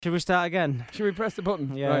Should we start again? Should we press the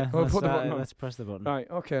button? Yeah, right, we'll put the button on. Let's press the button. Right,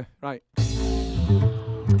 okay, right.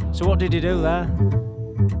 So what did you do there?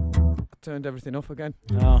 I turned everything off again.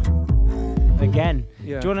 Oh, again.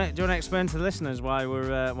 Yeah. Do you want to explain to the listeners why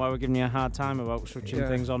we're giving you a hard time about switching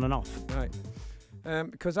things on and off? Right.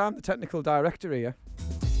 Because I'm the technical director here.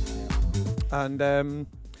 And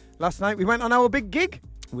last night we went on our big gig.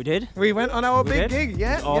 We did. We went on our big gig.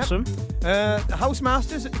 Yeah. It was awesome. Yep. The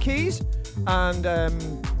Housemasters at the Keys. And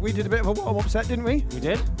we did a bit of a warm-up set, didn't we? We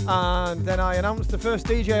did. And then I announced the first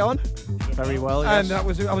DJ on. Very well, yes. And that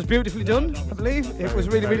was beautifully done, I believe. It was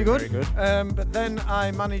really, really good. Very good. But then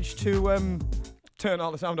I managed to turn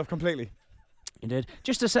all the sound off completely. You did.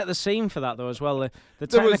 Just to set the scene for that, though, as well, the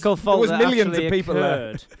technical fault there was that millions actually of people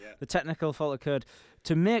occurred. there. The technical fault occurred.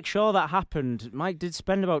 To make sure that happened, Mike did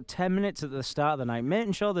spend about 10 minutes at the start of the night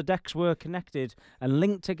making sure the decks were connected and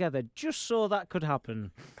linked together just so that could happen.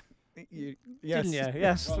 Yes. Didn't you?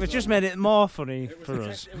 Yes. Which just made it more funny for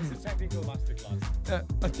us. It was a technical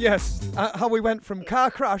masterclass. Yes. How we went from car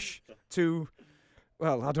crash to,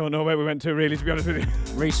 well, I don't know where we went to really, to be honest with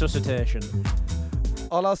you. Resuscitation.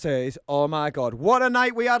 All I'll say is, oh my God, what a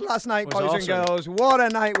night we had last night, boys and girls. What a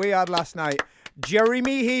night we had last night.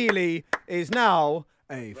 Jeremy Healy is now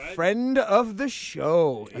a friend of the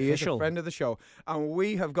show. He is a friend of the show. And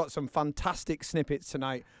we have got some fantastic snippets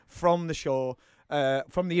tonight from the show.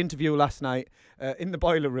 From the interview last night in the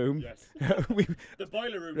boiler room. Yes. The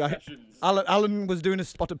boiler room sessions. Alan was doing a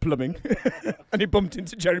spot of plumbing and he bumped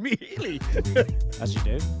into Jeremy Healy. As you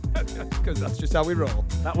do. Because that's just how we roll.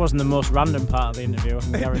 That wasn't the most random part of the interview, I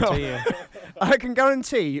can guarantee you. I can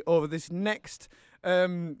guarantee over this next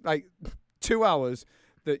 2 hours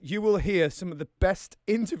that you will hear some of the best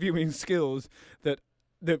interviewing skills that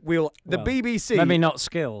BBC... Maybe not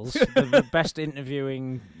skills, the best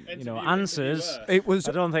interviewing answers. It was.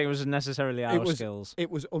 I don't think it was necessarily our skills.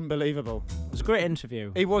 It was unbelievable. It was a great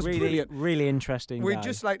interview. It was really, brilliant. Really interesting. We'd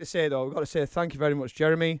just like to say, though, we've got to say thank you very much,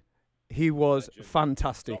 Jeremy. He was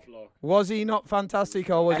fantastic. Was he not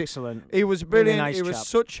fantastic, or was excellent? He was brilliant. Really nice he was chap.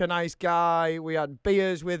 such a nice guy. We had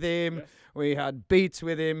beers with him. Yes. We had beats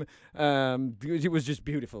with him. It was just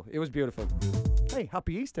beautiful. It was beautiful. Hey,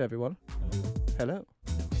 happy Easter, everyone. Hello.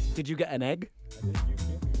 Did you get an egg? I did.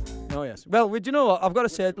 Oh, yes. Well, do you know what? I've got to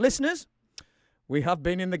say, listeners, we have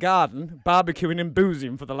been in the garden barbecuing and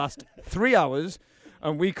boozing for the last 3 hours,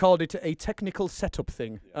 and we called it a technical setup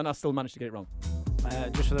thing, and I still managed to get it wrong.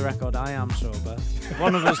 Just for the record, I am sober.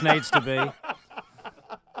 One of us needs to be.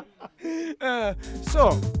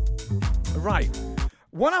 Right.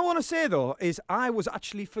 What I want to say, though, is I was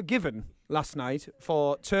actually forgiven last night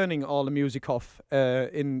for turning all the music off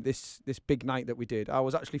in this big night that we did. I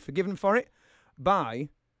was actually forgiven for it by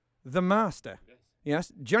the master.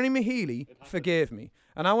 Yes, Jeremy Healy forgave me.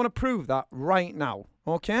 And I want to prove that right now,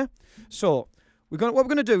 okay? So, what we're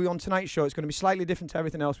going to do on tonight's show is going to be slightly different to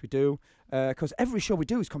everything else we do, because every show we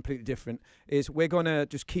do is completely different, is we're going to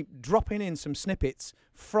just keep dropping in some snippets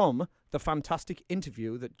from the fantastic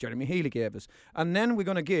interview that Jeremy Healy gave us. And then we're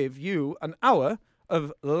going to give you an hour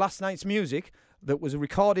of last night's music that was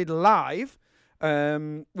recorded live,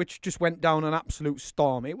 which just went down an absolute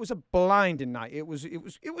storm. It was a blinding night. It was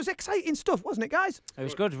exciting stuff, wasn't it, guys? It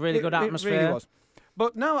was good, really good atmosphere. It really was.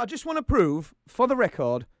 But now I just want to prove, for the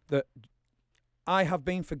record, that I have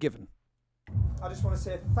been forgiven. I just want to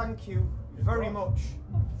say thank you very much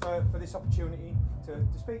for this opportunity to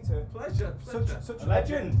speak to such a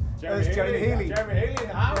legend as Jeremy Healy. Jeremy Healy in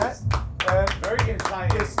the house. Very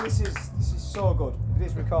exciting. This is so good. It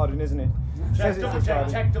is recording, isn't it? Double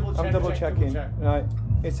check. I'm double checking. Right.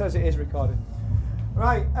 It says it is recorded.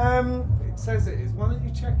 Right. It says it is. Why don't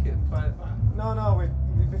you check it and play it back? No,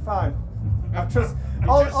 we'd be fine. I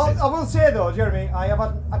will say though, Jeremy,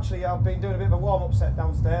 I've been doing a bit of a warm-up set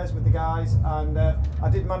downstairs with the guys, and I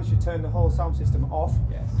did manage to turn the whole sound system off.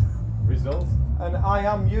 Yes. Result. And I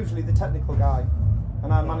am usually the technical guy,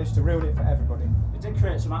 and I managed to ruin it for everybody. It did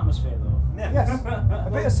create some atmosphere though. Yes. A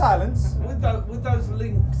bit of silence. With those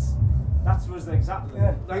links. That was exactly.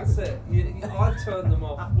 Yeah. That's it. I've turned them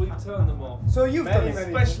off. We've turned them off. So you've done it,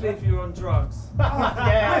 especially if you're on drugs.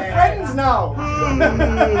 We're friends now.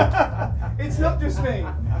 It's not just me.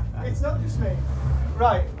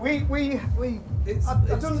 Right. It's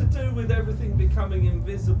to do with everything becoming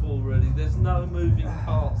invisible. Really, there's no moving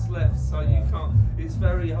parts left, so you can't. It's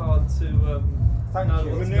very hard to. Thank know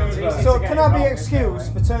you. what's going on. So can I be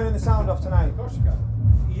excused for turning the sound off tonight? Of course you can.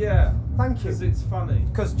 Yeah. Thank you. Because it's funny.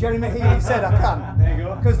 Because Jeremy Healy said I can. There you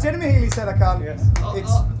go. Because Jeremy Healy said I can. Yes.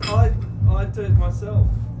 I do it myself.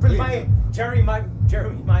 Brilliant. Jeremy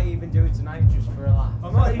Jeremy might even do it tonight just for a laugh. I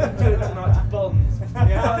might even do it tonight to bond.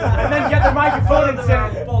 Yeah. And then get the microphone and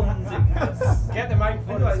say bonding. Get the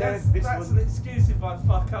microphone Anyway, and that's say this an one. excuse if I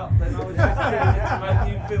fuck up, then I was just doing it to make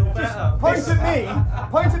you feel better.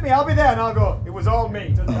 Point at me, I'll be there and I'll go, it was all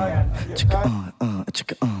me. Check it out.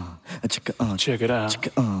 Check it out.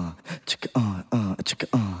 Check it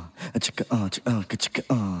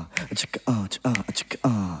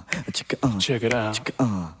out. Check it out.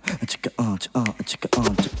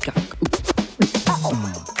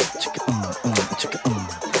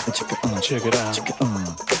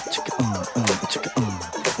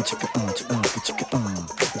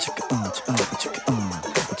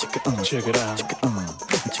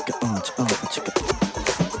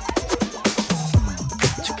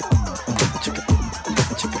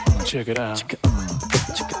 Check it out.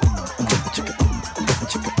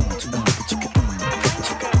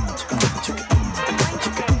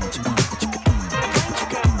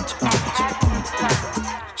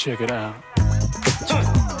 Check it out.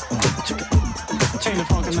 Ain't it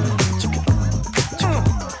funky now?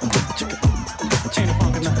 Ain't it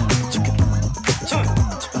funky now?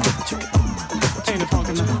 Ain't it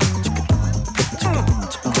funky now?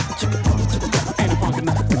 Ain't it funky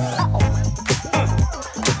now?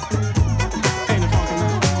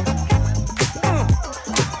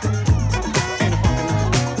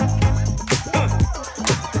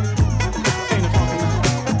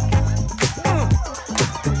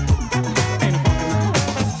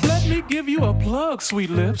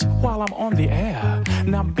 Sweet lips, while I'm on the air.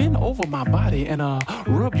 Now bend over my body and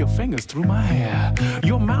rub your fingers through my hair.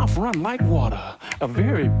 Your mouth run like water, a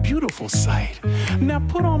very beautiful sight. Now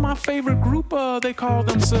put on my favorite group, they call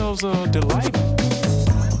themselves Delight.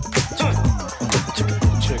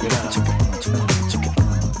 Check it out.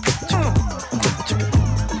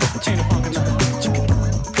 Ain't it funky now?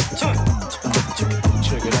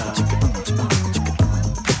 Check it out.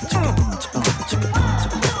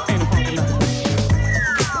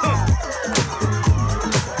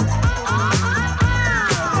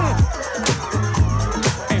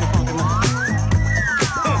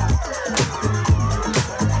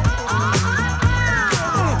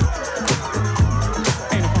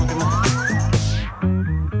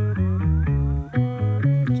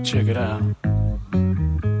 Check it out.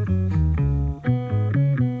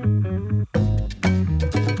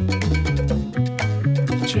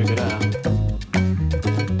 Check it out.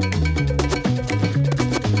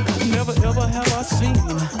 Never ever have I seen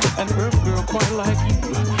an earth girl quite like you.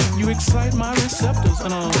 You excite my receptors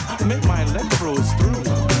and make my electrodes through.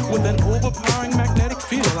 With an overpowering magnetic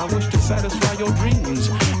field, I wish to satisfy your dreams.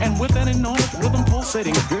 And with an enormous rhythm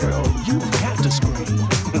pulsating, girl, you've got to scream.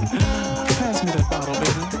 Pass me that bottle, baby.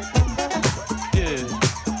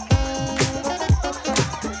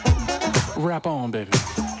 Rap on, baby.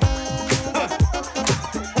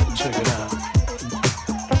 Check it out.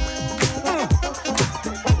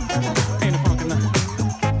 Ain't it funky now?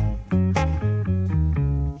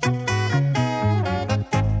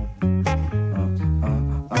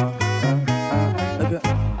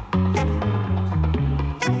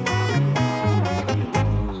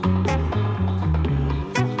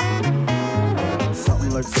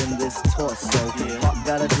 Something lurks in this torso. Heart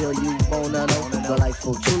got a deal you wanna know.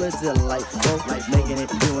 Delightful, truly delightful. Like making it,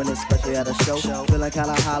 doing it, especially at a show. Feeling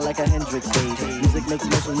kinda high like a Hendrix haze. Music makes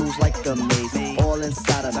motion moves like a maze. All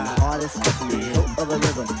inside of me, heart especially. Hilt of the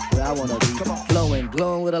rhythm, where I wanna be. Flowing,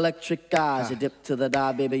 glowing with electric eyes. You dip to the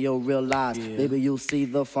dive, baby, you'll realize. Baby, you'll see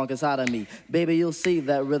the funk inside of me. Baby, you'll see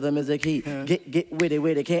that rhythm is a key. Get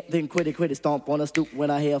witty, can't think quitty. Stomp on a stoop when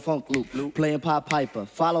I hear a funk loop. Playing Pied Piper,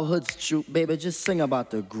 follow Hood's troop. Baby, just sing about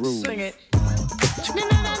the groove. Sing it.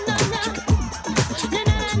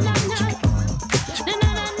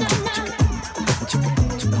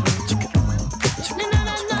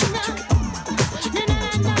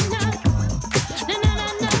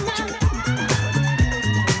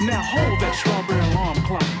 Now hold that strawberry alarm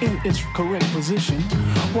clock in its correct position.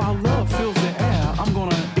 While love fills the air, I'm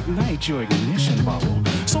gonna ignite your ignition bubble.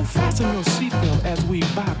 So fasten your seatbelt as we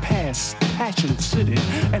bypass Passion City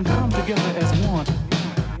and come together as one.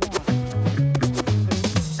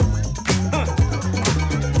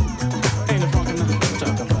 Ain't it funky now? What you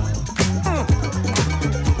talking about?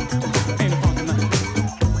 Ain't it funky now?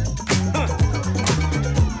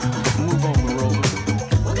 Move over, Rover.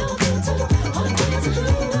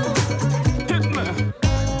 Hit me.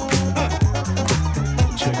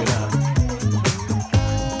 Check it out.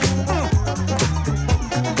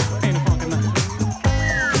 Ain't it funky now?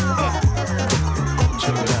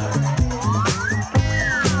 Check it out.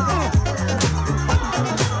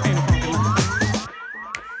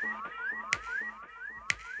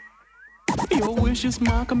 is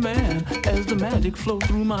my command as the magic flow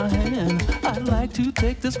through my hand. I'd like to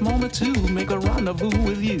take this moment to make a rendezvous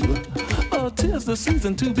with you. Tis the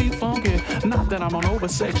season to be funky. Not that I'm an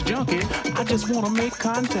oversex junkie. I just wanna make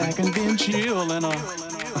contact and then chill and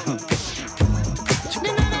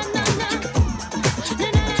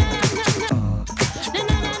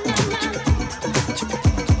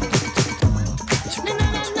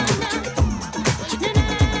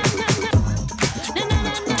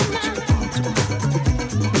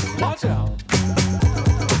watch out.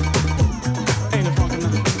 Ain't it funky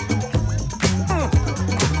now?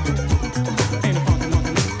 Ain't it funky now?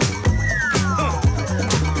 Ain't it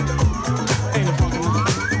funky now? Ain't it funky now?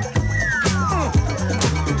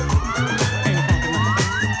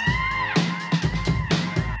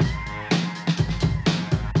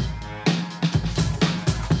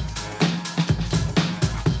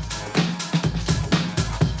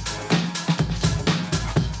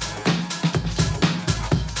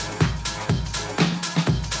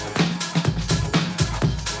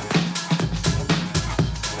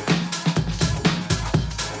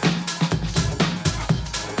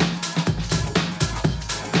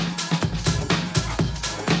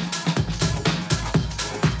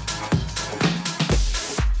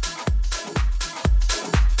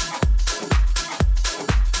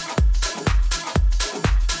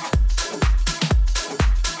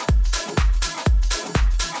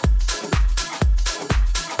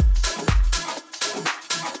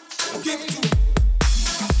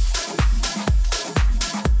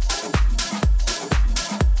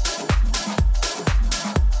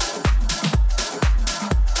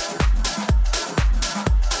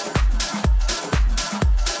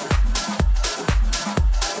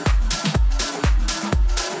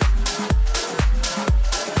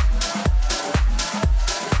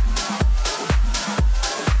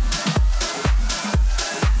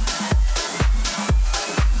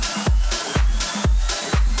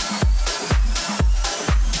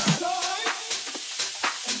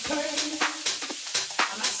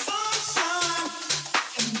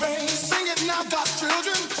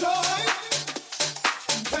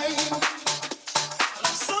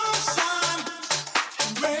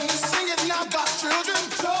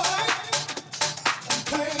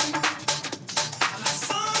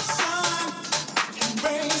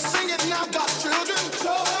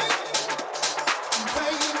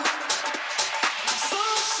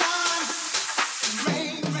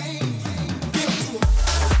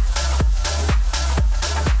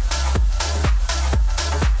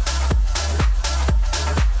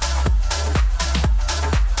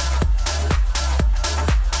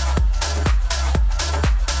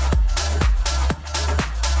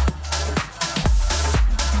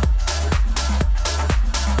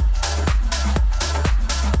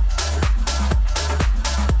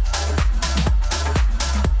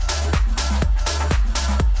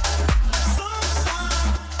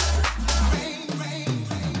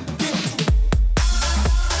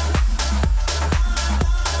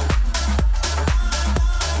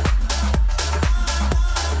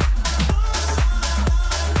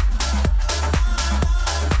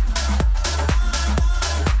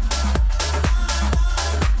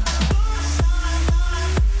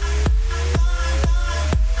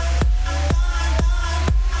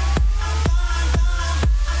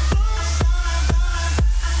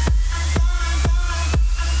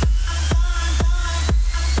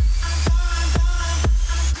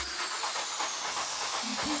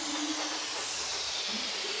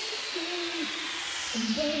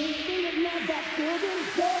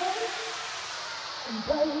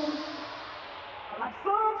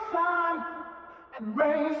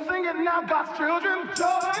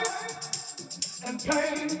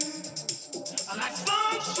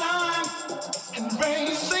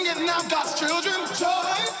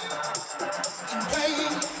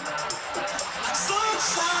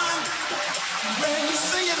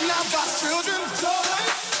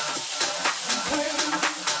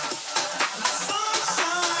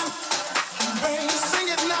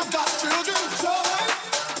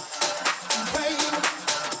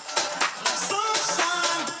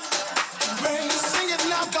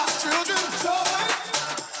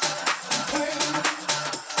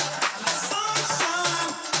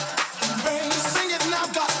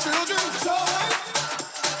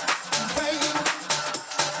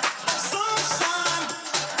 Sunshine,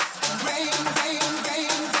 rain, rain, rain.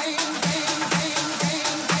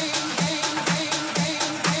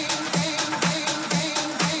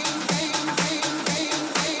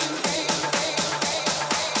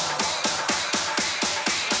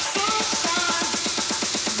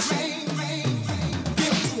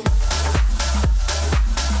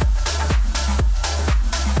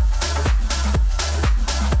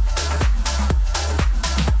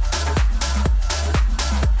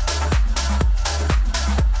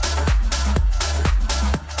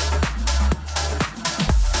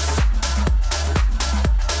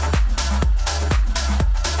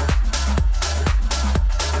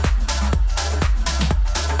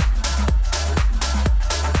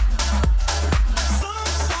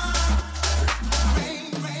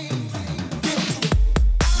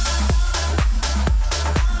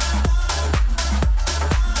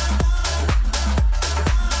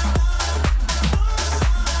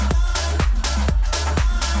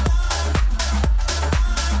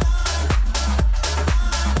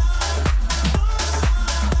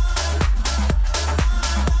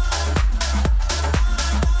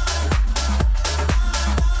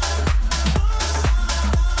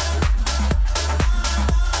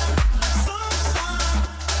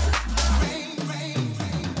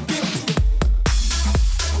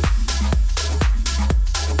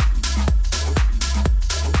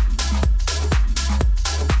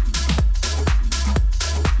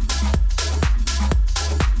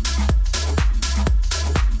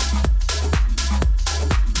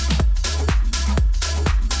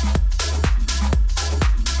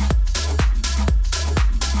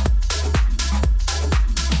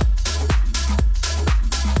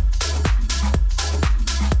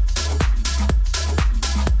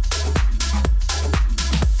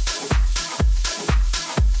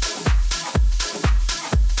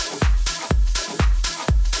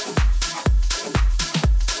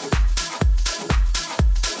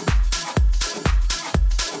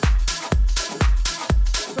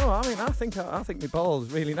 think my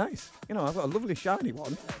ball's really nice. You know, I've got a lovely shiny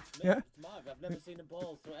one. Yeah. I've never seen a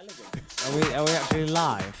ball so elegant. Are we actually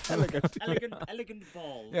live? elegant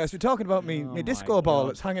ball. Yes, we're talking about me Oh disco my ball God.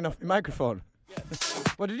 that's hanging off my microphone.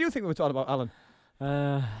 What did you think we were talking about, Alan?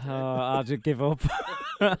 I'll just give up.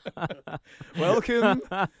 Welcome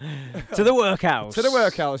To the workhouse. to the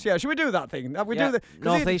workhouse. Yeah, should we do that thing? We Yeah, do the 'cause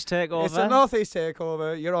Northeast takeover. It's a Northeast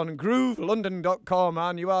takeover. You're on groovelondon.com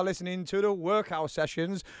and you are listening to the workhouse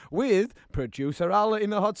sessions with producer Al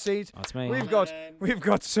in the hot seat. That's me. We've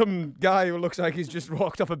got some guy who looks like he's just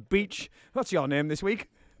walked off a beach. What's your name this week?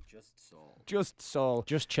 Just Saul.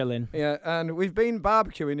 Just chilling. Yeah, and we've been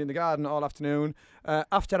barbecuing in the garden all afternoon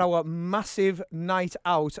after our massive night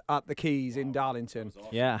out at the Keys in Darlington.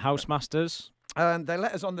 Yeah, housemasters. And they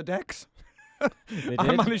let us on the decks. They I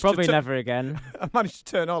did. managed Probably to never again. I managed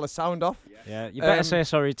to turn all the sound off. Yeah, you better say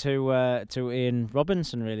sorry to Ian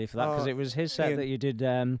Robinson really for that because Oh, it was his set Ian. that you did.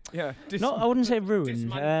 Yeah. No, I wouldn't say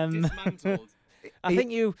ruined. Dismantled. I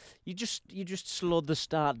think you just slowed the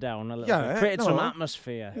start down a little Yeah, bit, created some no.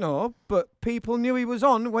 atmosphere. No, but people knew he was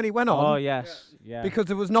on when he went on. Oh yes, yeah. Because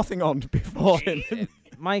there was nothing on before him.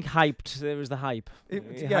 Mike hyped. There was the hype. He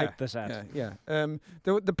hyped the set. Yeah.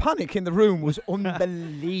 The panic in the room was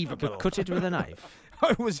unbelievable. Could cut it with a knife.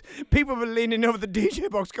 It was people were leaning over the DJ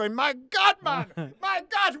box, going, "My God, man! My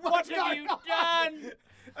God, what have you done?"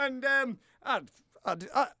 And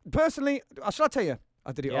I personally, shall I tell you,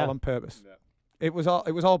 I did it Yeah. all on purpose. Yeah. It was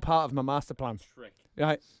all part of my master plan.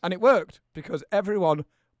 Right, and it worked because everyone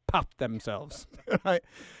papped themselves. Right,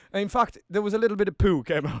 and in fact, there was a little bit of poo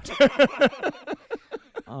came out.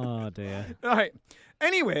 Oh dear. Right.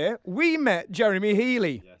 Anyway, we met Jeremy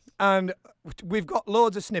Healy. Yes. And we've got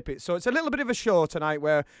loads of snippets. So it's a little bit of a show tonight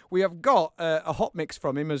where we have got a hot mix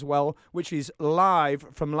from him as well, which is live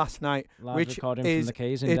from last night. Live which recording is from the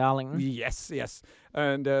Keys in Darlington. Yes.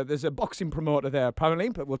 And there's a boxing promoter there, apparently,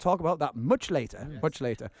 but we'll talk about that much later. Yes. Much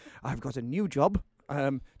later. I've got a new job,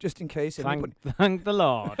 just in case. Thank the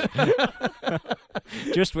Lord.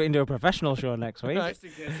 Just waiting to do a professional show next week. Right. Just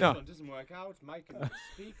in case this one doesn't work out, Mike can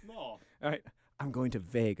speak more. Right. I'm going to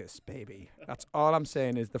Vegas, baby. That's all I'm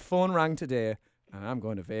saying is the phone rang today and I'm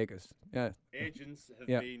going to Vegas. Yeah. Agents have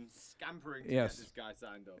been scampering to get this guy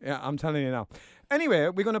signed up. Yeah, I'm telling you now. Anyway,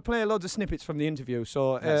 we're going to play loads of snippits from the interview.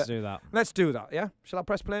 So Let's do that. Let's do that, yeah? Shall I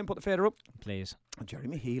press play and put the fader up? Please.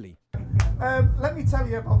 Jeremy Healy. Let me tell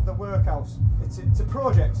you about the Workhouse. It's a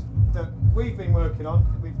project that we've been working on.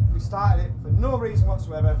 We started it for no reason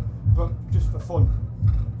whatsoever, but just for fun.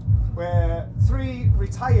 We're 3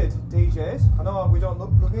 retired DJs. I know we don't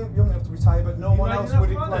look young enough to retire, but no one else would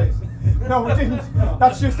employ. No, we didn't.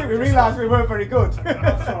 That's just it. We realised we weren't very good.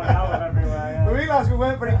 We realised we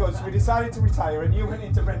weren't very good, so we decided to retire. And you went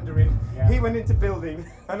into rendering. Yeah. He went into building,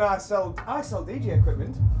 and I sell DJ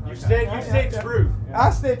equipment. You stayed true. I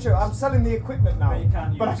stayed true. I'm selling the equipment now,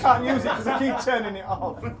 but I can't use it because I keep turning it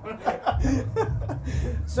off.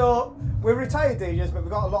 So we're retired DJs, but we've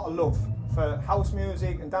got a lot of love for house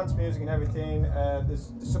music and dance music and everything.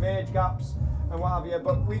 There's some age gaps and what have you,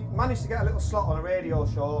 but we managed to get a little slot on a radio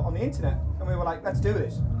show on the internet, and we were like, let's do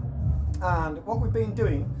this. And what we've been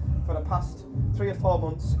doing for the past 3 or 4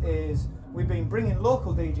 months is we've been bringing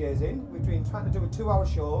local DJs in. We've been trying to do a 2-hour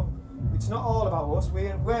show. It's not all about us.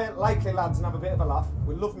 We're likely lads and have a bit of a laugh.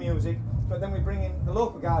 We love music, but then we bring in the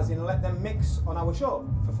local guys in and let them mix on our show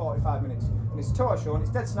for 45 minutes. And it's a 2-hour show, and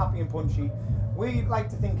it's dead snappy and punchy. We like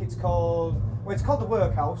to think it's called the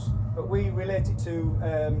Workhouse, but we relate it to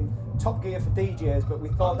Top Gear for DJs, but we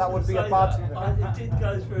thought that would be a bad... It did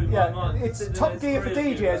go through my mind. It's Top Gear for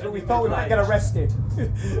DJs, but we thought we might get arrested.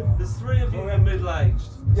 There's 3 of you who are middle-aged.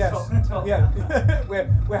 Yes, yeah.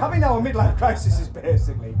 we're having our midlife crises,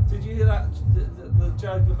 basically. Did you hear that, the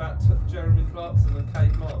joke about Jeremy Clarkson and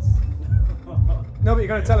Kate Moss? No, but you're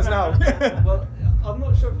going to tell us now. Well, I'm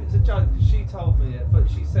not sure if it's a joke because she told me it, but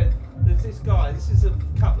she said there's this guy. This is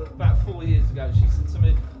about 4 years ago. She said to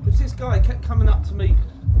me, "There's this guy kept coming up to me.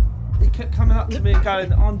 He kept coming up to me and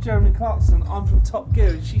going, I'm Jeremy Clarkson. I'm from Top Gear."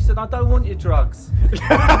 And she said, "I don't want your drugs."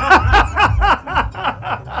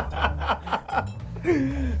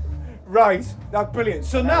 Right, that's brilliant.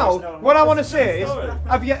 So now, what I want to say is,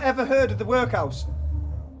 have you ever heard of the Workhouse?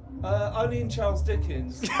 Only in Charles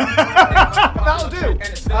Dickens. That'll do.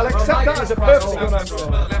 I'll accept that as a perfect answer.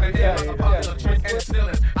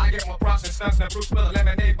 I get more props and stunts than Bruce Willis.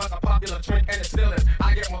 Lemonade was a popular drink and it still is.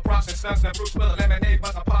 I get more props and stunts than Bruce Willis. Lemonade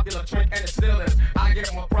was a popular drink and it still is. I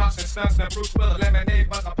get more props and stunts than Bruce Willis. Lemonade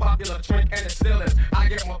was a popular drink and it still is. I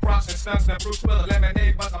get more props and stunts than Bruce Willis.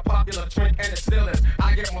 Lemonade was a popular drink and it still is.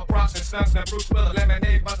 I get more props and stunts than Bruce Willis.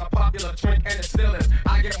 Lemonade was a popular drink and it still is.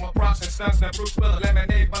 I get more props and stunts than Bruce Willis.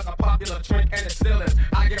 Lemonade was a popular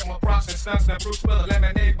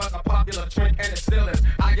drink, and it still is.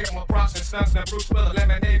 I get more props and stunts than Bruce Willis.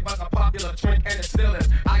 Lemonade was a popular drink, and it still is.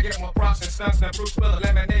 I get more props and stunts than Bruce Willis.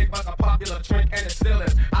 Lemonade was a popular drink, and it still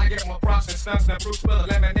is. I get more props and stunts than Bruce Willis.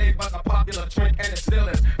 Lemonade was a popular drink, and it still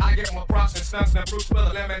is. I get more props and stunts than Bruce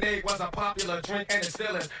Willis. Lemonade was a popular drink, and it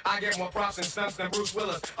still is. I get more props and stunts than Bruce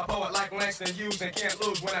Willis. A poet like Langston Hughes and can't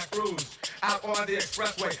lose when I cruise. Out on the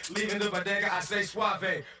expressway, leaving the bodega, I say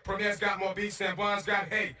suave. Premier's got more beats than Bonds got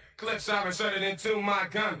hate. Clips are inserted into my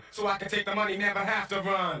gun, so I can take the money, never have to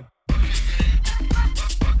run.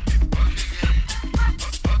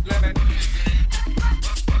 Lemon.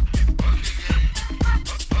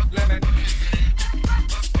 Lemon.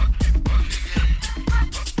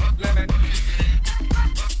 Lemon.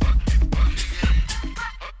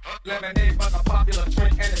 Lemonade was a popular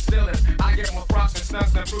drink, and it still is. I get more props and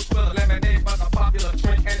stunts than Bruce Willis. Lemonade was a popular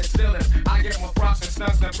drink, and it still is. I get more props and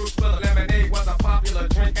stunts than Bruce Willis. Lemonade was a popular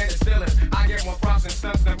drink, and it still is. I get more props and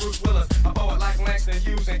stunts than Bruce Willis. A poet like Langston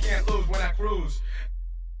Hughes and can't lose when I cruise.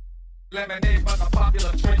 Lemonade was a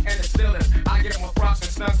popular drink, and it still is. I get more props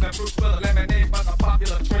and stunts than Bruce Willis. Lemonade was a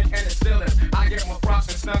popular drink, and it still is. I get more props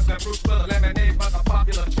and stunts than Bruce Willis. Lemonade was a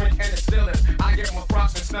popular drink, and it still is. I get more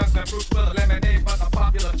props and stunts than Bruce Willis. Lemonade was a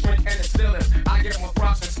popular drink, and it still is. I get more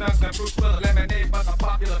props and stunts than Bruce Willis. Lemonade was a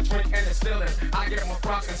popular drink, and it still is. I get more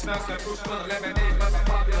props and stunts than Bruce Willis. Lemonade was a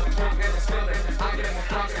popular drink, and it still is. I get more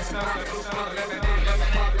props and stunts than Bruce Willis. Lemonade was a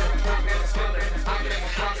popular drink, and it still is. I get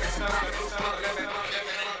more props and stunts than Bruce Willis.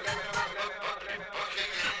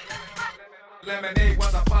 Lemonade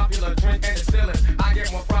was a popular drink, and it still is. I get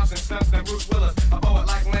more props and stunts than Bruce Willis. A poet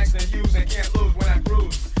like Langston Hughes and can't lose when I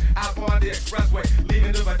cruise. Out on the expressway,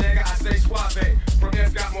 leaving the bodega, I say suave.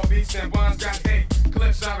 Premier's got more beats than Bonds got hate.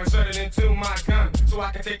 Clips are inserted into my gun, so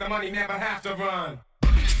I can take the money, never have to run.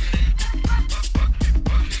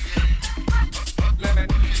 Lemon.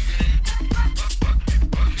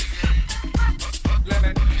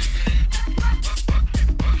 Lemon.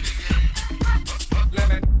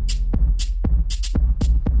 Lemon.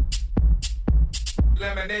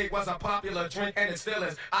 Lemonade was a popular drink, and it still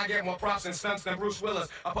is. I get more props and stunts than Bruce Willis.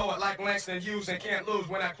 A poet like Langston Hughes and can't lose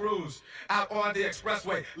when I cruise. Out on the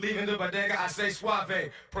expressway, leaving the bodega, I say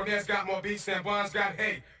suave. Premier's got more beats than Bonds got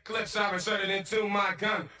hate. Clips are inserted into my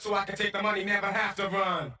gun, so I can take the money, never have to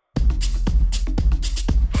run.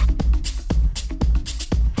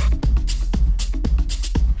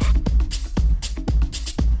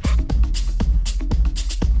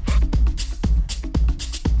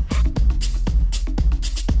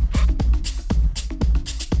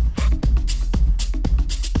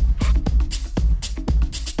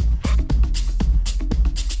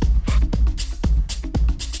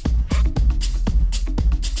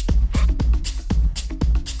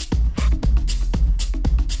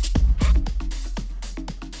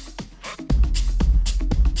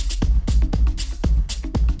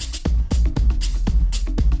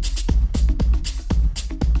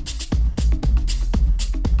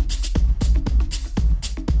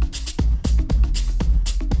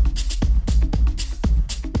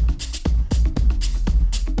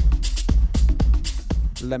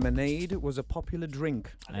 Lemonade was a popular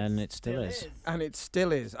drink. And it still is. And it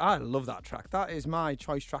still is. I love that track. That is my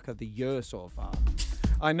choice track of the year so far.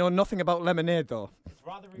 I know nothing about lemonade, though.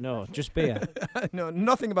 No, just beer. I know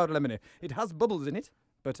nothing about lemonade. It has bubbles in it,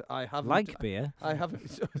 but I haven't... Like beer? I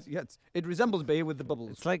haven't... Yes, it resembles beer with the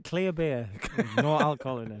bubbles. It's like clear beer. No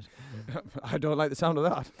alcohol in it. I don't like the sound of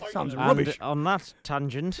that. Sounds And rubbish. on that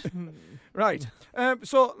tangent... Right.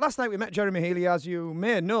 So last night we met Jeremy Healy, as you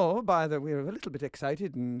may know. We were a little bit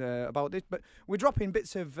excited and about this, but we're dropping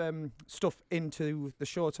bits of stuff into the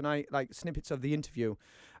show tonight, like snippets of the interview,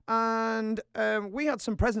 and we had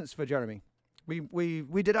some presents for Jeremy.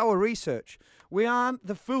 We did our research. We aren't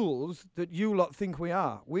the fools that you lot think we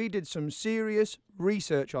are. We did some serious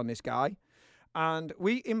research on this guy, and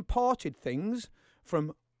we imported things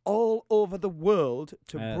from all over the world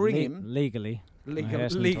to bring him legally,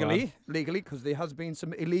 because there has been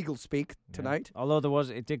some illegal speak tonight. Although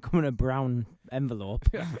it did come in a brown envelope.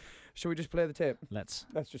 Shall we just play the tape? Let's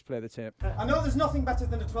just play the tape. I know there's nothing better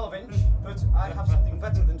than a 12-inch, but I have something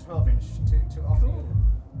better than 12-inch to offer you.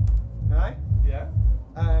 Right? Yeah.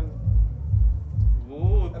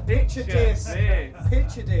 A picture disc.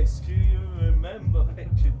 Picture disc. Do you remember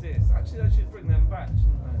picture disc? Actually, I should bring them back,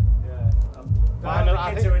 shouldn't I? Yeah.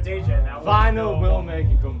 Vinyl Into a DJ now. Vinyl will make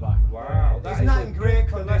it come back. Wow. Isn't that in great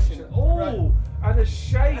condition? Oh, Right. and a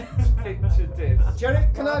shaped picture disc. Jerry,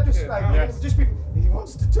 can I just just be? He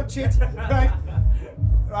wants to touch it, right?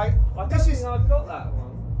 Right. I don't think I've got that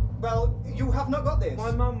one. Well, you have not got this.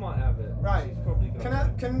 My mum might have it. Right. She's probably got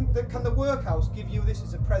it. Can the workhouse give you this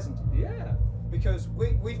as a present? Yeah. because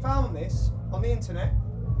we found this on the internet.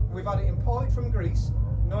 We've had it imported from Greece,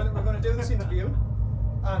 knowing that we're going to do this interview,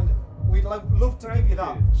 and we'd love to give you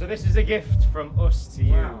that. So this is a gift from us to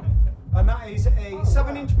you. And that is a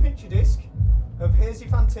 7-inch picture disc of Hazy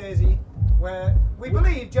Fantasy, where we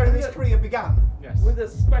believe Jeremy's career began. Yes. With a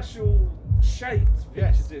special shaped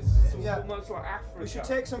picture disc, sort of almost like Africa. We should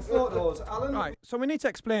take some photos, Alan. Right, so we need to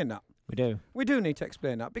explain that. We do. We do need to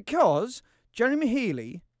explain that because Jeremy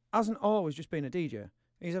Healy hasn't always just been a DJ.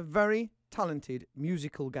 He's a very talented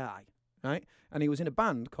musical guy, right? And he was in a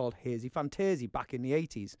band called Hazy Fantasy back in the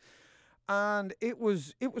 80s. And it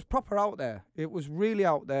was proper out there. It was really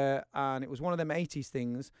out there, and it was one of them 80s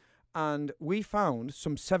things. And we found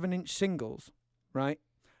some 7-inch singles, right?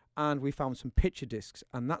 And we found some picture discs,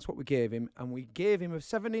 and that's what we gave him. And we gave him a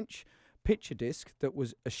 7-inch picture disc that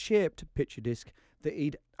was a shaped picture disc that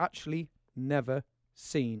he'd actually never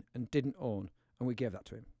seen and didn't own. And we gave that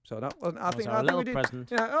to him. So that was, I think we did. Present.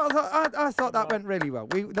 Yeah, I thought that went really well.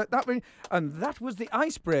 And that was the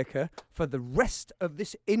icebreaker for the rest of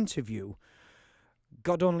this interview.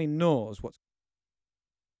 God only knows what's.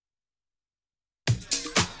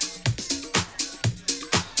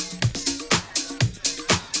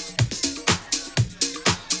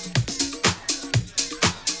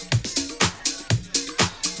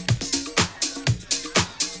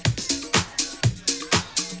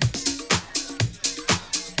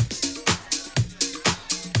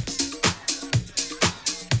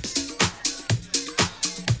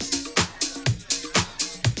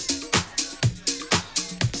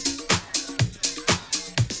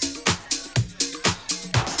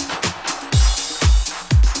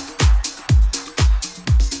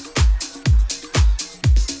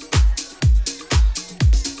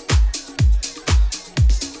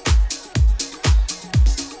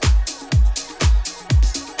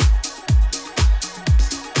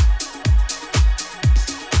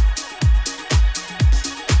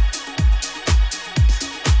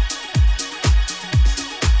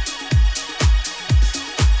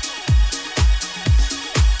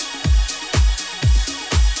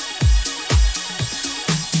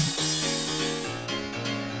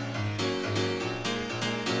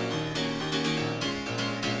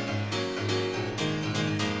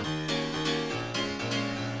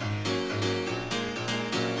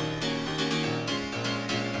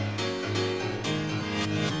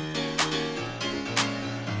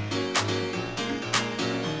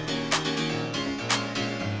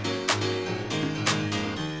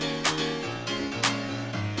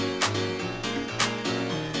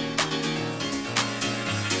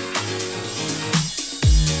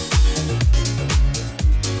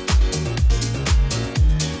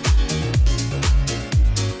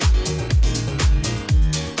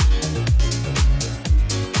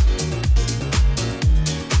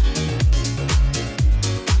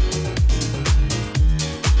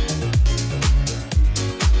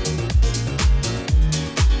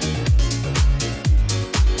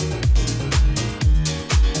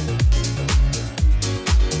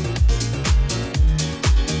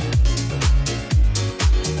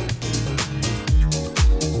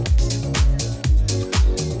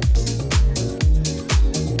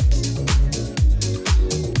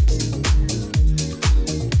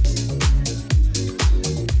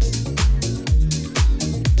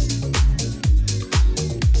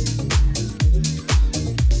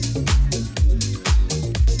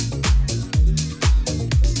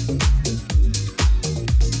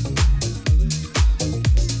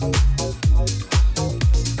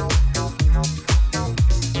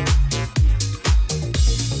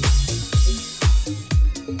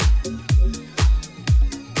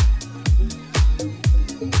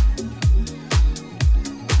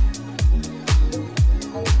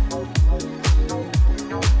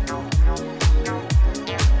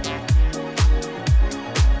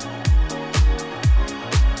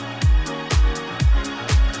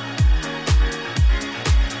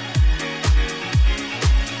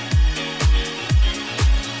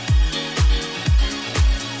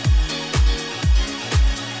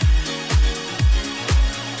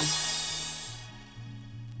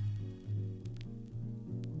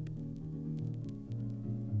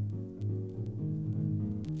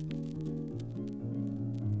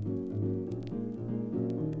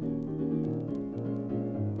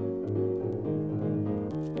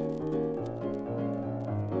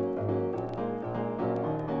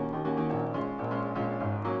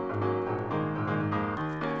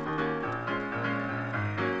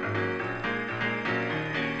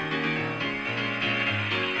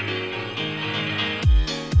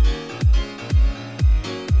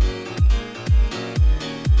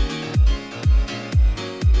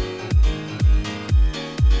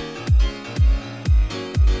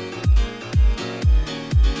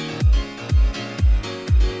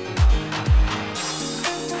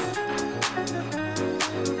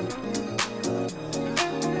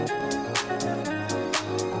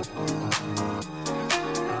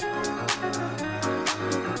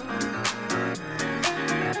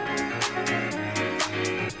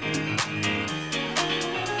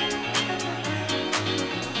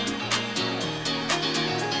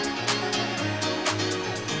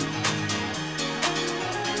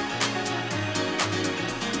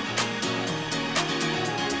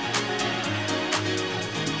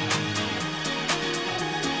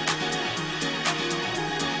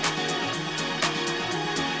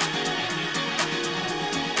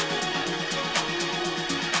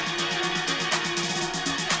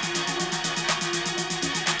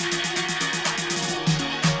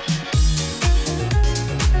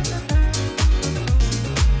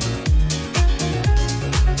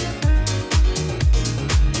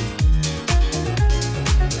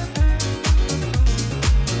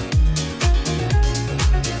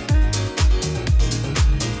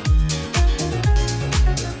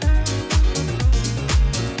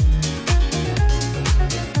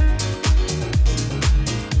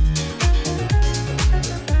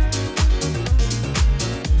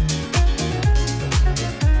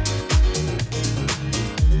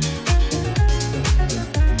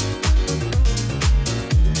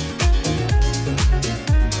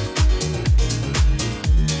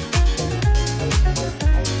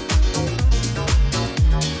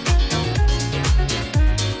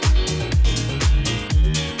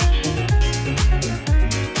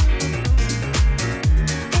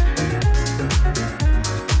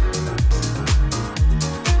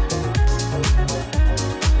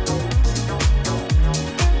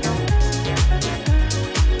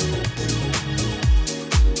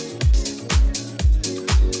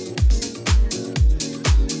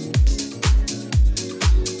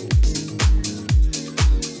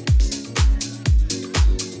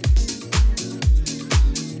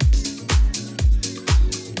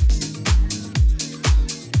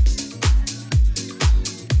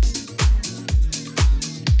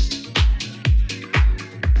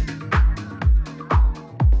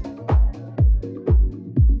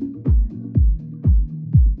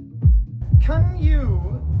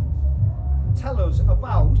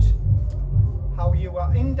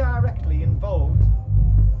 are indirectly involved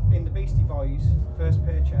in the Beastie Boys' first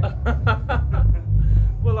paycheck?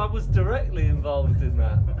 Well, I was directly involved in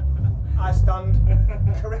that. I stand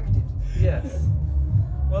corrected. Yes.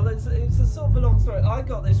 Well, it's a sort of a long story. I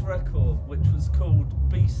got this record which was called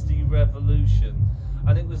Beastie Revolution,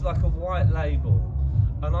 and it was like a white label,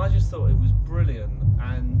 and I just thought it was brilliant.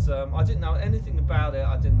 And I didn't know anything about it.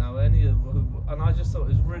 I didn't know any of, and I just thought it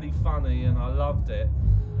was really funny, and I loved it.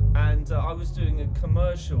 And I was doing a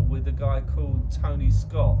commercial with a guy called Tony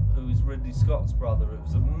Scott, who is Ridley Scott's brother. It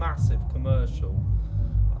was a massive commercial.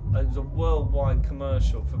 It was a worldwide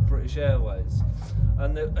commercial for British Airways,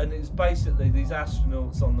 and it was basically these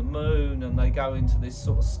astronauts on the moon, and they go into this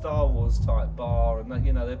sort of Star Wars type bar, and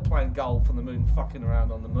they're playing golf on the moon, fucking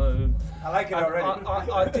around on the moon. I like it And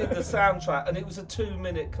already. I did the soundtrack, and it was a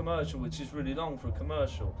 2-minute commercial, which is really long for a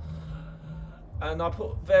commercial. And I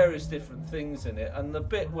put various different things in it, and the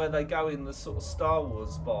bit where they go in the sort of Star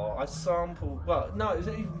Wars bar, I sampled, well, no, it was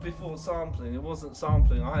even before sampling, it wasn't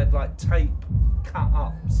sampling, I had like tape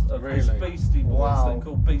cut-ups of this Beastie Boys thing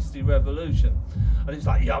called Beastie Revolution, and it's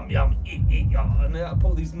like yum yum, eat yum, and I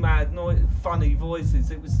put these mad funny voices,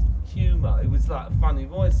 it was humour, it was like funny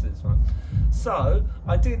voices, right? So,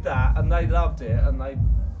 I did that, and they loved it, and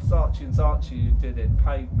Saatchi & Saatchi, who did it,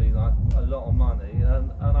 paid me like a lot of money,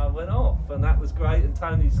 and I went off, and that was great, and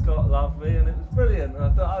Tony Scott loved me, and it was brilliant, and I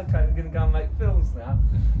thought, okay, we're going to go and make films now.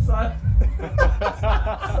 So I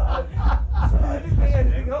didn't think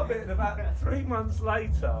anything of it, and about 3 months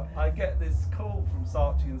later, I get this call from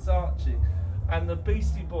Saatchi & Saatchi, and the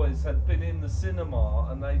Beastie Boys had been in the cinema,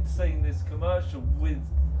 and they'd seen this commercial with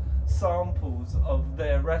samples of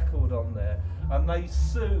their record on there, and they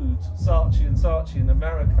sued Saatchi & Saatchi in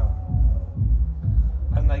America,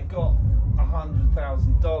 and they got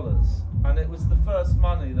 $100,000, and it was the first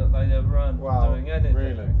money that they'd ever earned from doing anything.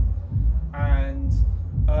 Really? And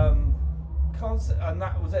and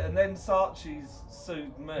that was it. And then Saatchi's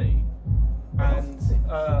sued me, and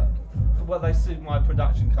they sued my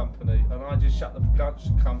production company, and I just shut the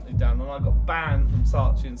production company down, and I got banned from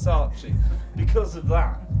Saatchi & Saatchi because of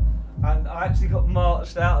that. And I actually got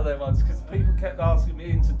marched out of there once because people kept asking me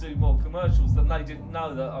in to do more commercials, and they didn't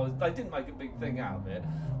know that they didn't make a big thing out of it.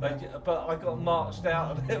 But I got marched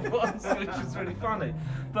out of it once, which was really funny.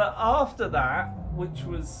 But after that, which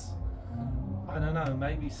was, I don't know,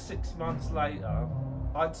 maybe 6 months later,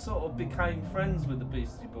 I'd sort of became friends with the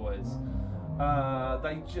Beastie Boys.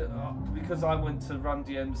 Because I went to Run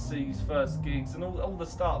DMC's first gigs and all the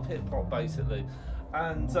start of hip hop basically,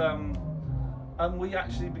 and we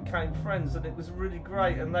actually became friends, and it was really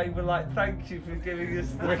great, and they were like, thank you for giving us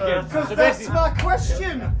the first... Because that's my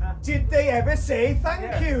question. Did they ever say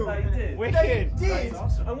thank you? They did. They did.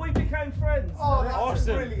 Awesome. And we became friends. Oh, that's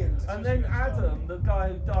awesome. brilliant. And then Adam, the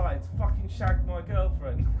guy who died, fucking shagged my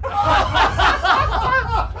girlfriend. Oh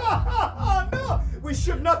no, we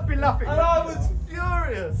should not be laughing. And I was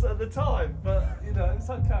furious at the time, but it's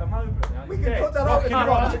okay, I'm over it now. We can put that out in the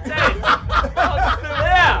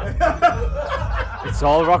Yeah. It's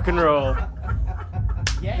all rock and roll.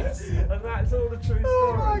 Yes. And that's all the true story.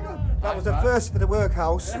 Oh my God. That was the first for the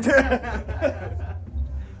workhouse.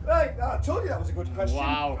 Right, I told you that was a good question.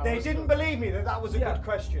 Wow. They didn't believe me that was a good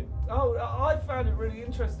question. Oh, I found it really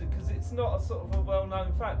interesting because it's not a sort of a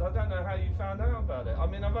well-known fact. I don't know how you found out about it. I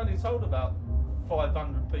mean, I've only told about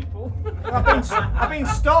 500 people. I've been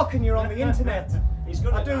stalking you on the internet. He's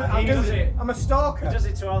good at that. I'm a stalker. He does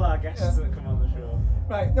it to all our guests that come on the show.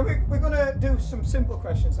 Right, now we're going to do some simple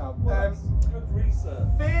questions now. Good research.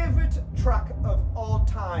 Favourite track of all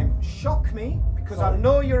time? Shock me, because I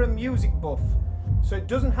know you're a music buff, so it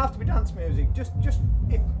doesn't have to be dance music. Just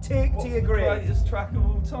if take What's to your the grave. greatest track of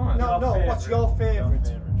all time? No, what's your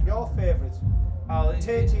favourite? Your favourite. Oh,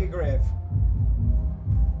 Take to your grave.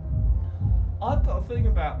 I've got a thing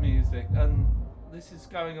about music, and this is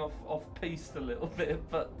going off piste a little bit,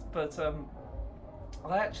 but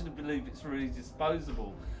I actually believe it's really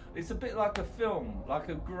disposable. It's a bit like a film, like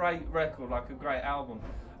a great record, like a great album.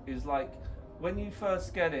 Is like when you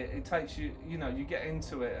first get it, it takes you, you get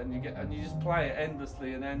into it, and you just play it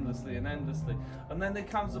endlessly and endlessly and endlessly, and then there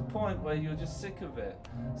comes a point where you're just sick of it.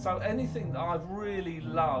 So anything that I've really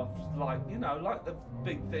loved, like the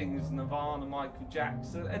big things, Nirvana, Michael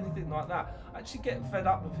Jackson, anything like that, I actually get fed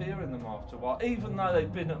up of hearing them after a while, even though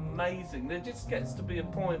they've been amazing. There just gets to be a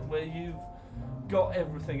point where you've got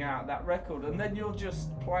everything out of that record, and then you're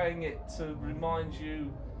just playing it to remind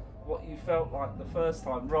you what you felt like the first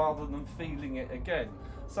time, rather than feeling it again.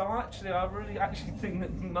 So I really think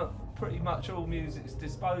that pretty much all music's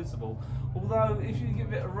disposable. Although if you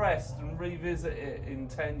give it a rest and revisit it in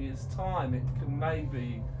 10 years' time, it can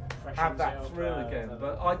maybe have that thrill again.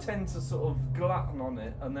 But I tend to sort of glutton on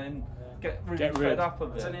it and then get really fed up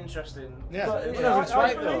of it. It's an interesting... Yeah. But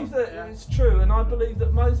I believe that it's true, and I believe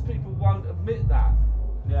that most people won't admit that.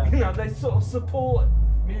 Yeah. You know, they sort of support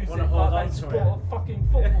music like they support a fucking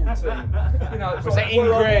football team. You know, it's like,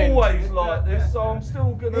 well, I'm always like this, so I'm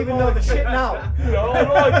still gonna Even like though the it. shit now. You know, I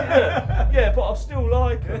like it. Yeah, but I still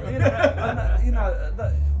like it. You know, and you know.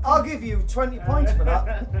 I'll give you 20 points for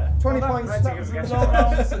that. 20 points. That was a long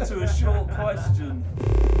answer to a short question.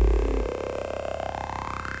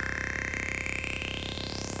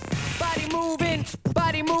 Body moving,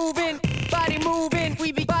 body moving, body moving,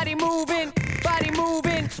 we be body moving, body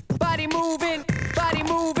moving, body moving, body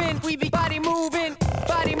moving, we be body moving, a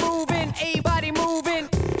body moving,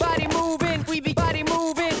 we be body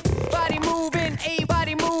moving, a body moving,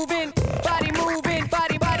 body moving, body moving,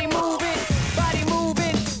 body moving,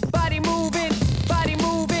 body moving, body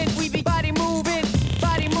moving, we be body moving,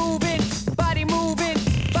 body moving, body moving,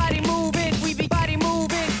 body moving, we be body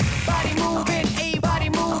moving, a body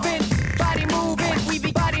moving. Body moving, we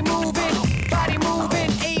be body moving, a body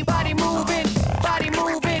moving, body moving, body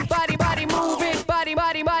moving,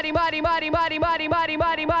 body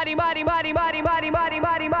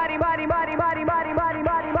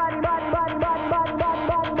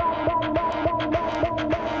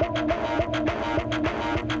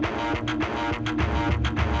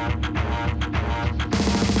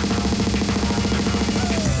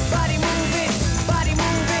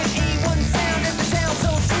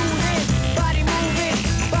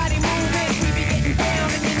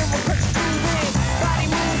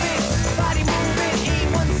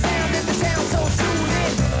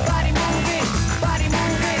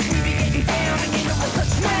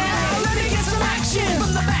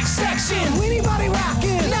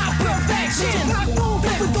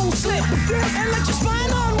and let your spine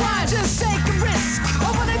unwind. Just take a risk.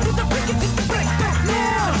 I wanna do the brick and do the brick back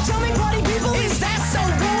now. Tell me, party people, is that so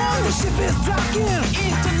wrong? The ship is docking,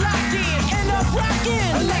 interlocking, end up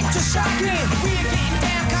rocking, electroshocking. We're getting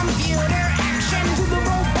down, computer action to the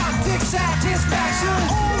robotic satisfaction.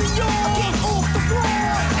 All of y'all get off the floor,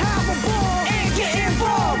 have a ball, and get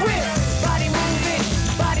involved with body moving,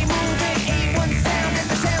 A1 sound and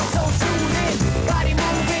the sound so soothing. Body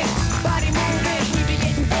moving, we be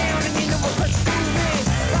getting down and you know what we're doing.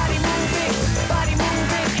 Body moving,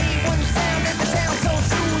 A1 sound and the sound so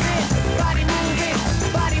soothing. Body moving,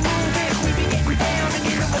 we be getting down and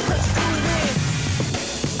you know what we're doing.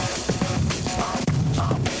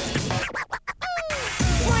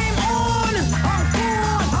 Flame on, I'm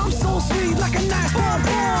gone. I'm so sweet like a nice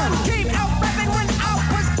bonbon. Came out rapping when I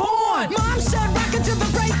was born. Mom said rockin' till the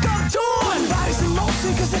break of dawn. Body's in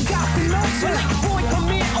motion 'cause I got the notion. Like a boy come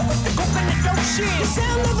in, with the coconut ocean. The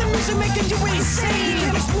sound of the music making you insane.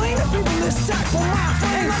 Can't explain to people this type of my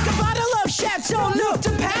frame. Like a bottle of Chateau Neuf to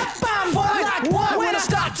pap. I'm like one when I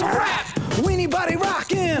start to rap. Anybody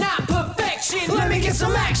rockin', not perfection. Let me get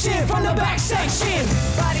some action from the back section.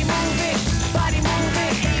 Body moving,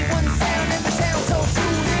 A1 sound and the sound so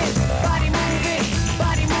soothing. Body moving,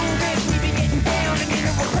 we be getting down and you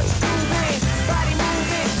know what we're doing. Body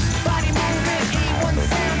moving, A1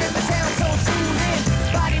 sound and the sound so soothing.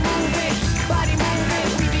 Body moving,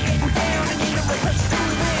 we be getting down and you know what we're doing.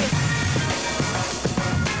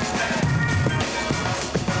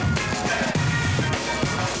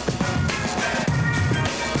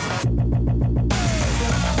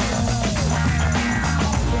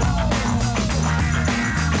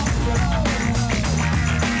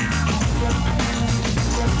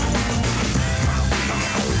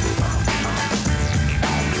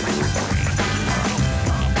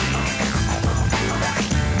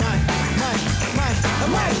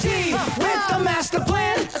 My team with the master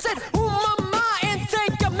plan. I said, ooh, mama, and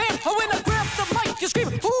take a man. Oh, when I grab the mic, you scream,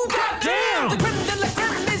 ooh, goddamn. The creme de la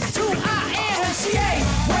creme is who I am. MCA,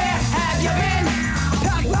 where have you been?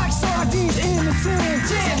 Packed like sardines in a tin.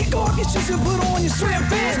 Kick off your shoes and put on your swim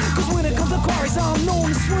fins. 'Cause when it comes to quarries, I'm known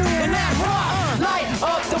to swim. And that rock, light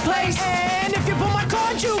up the place. And if you pull my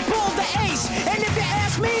card, you pull the ace. And if you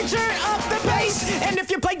ask me, turn up the bass. And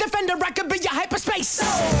if you play defender, I could be your hyperspace. So,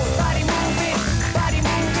 body moving,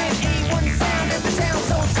 A1 sound and the sound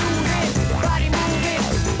so soothing. Body moving,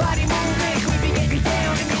 we be getting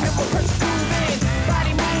down and you know what we're doing.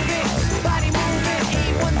 Body moving,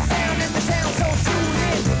 A1 sound and the sound so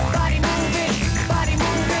soothing. Body moving,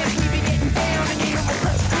 we be getting down and you know what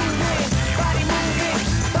we're doing. Body moving,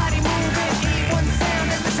 A1 sound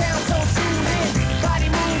and the sound so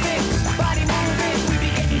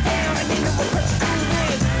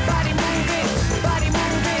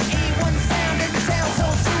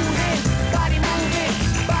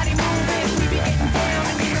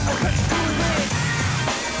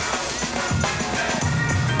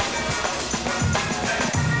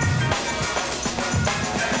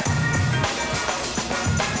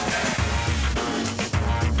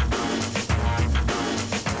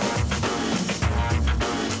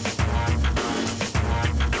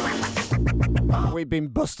We've been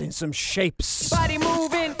busting some shapes. Body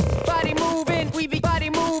moving, we be body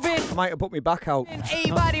moving. I might have put my back out.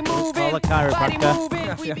 Everybody moving, Call a chiropractor. body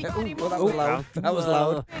moving, we be Yeah. body Ooh, well, that moving. was loud. That was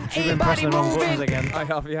loud. You've been pressing the wrong buttons again. I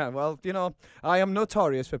have, yeah. Well, you know, I am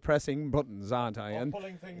notorious for pressing buttons, aren't I? And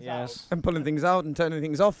Pulling things Yes. and pulling things out and turning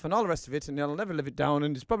things off and all the rest of it, and I'll never live it down.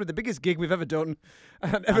 And it's probably the biggest gig we've ever done,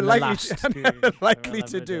 and ever And the likely, last and gig ever we'll likely ever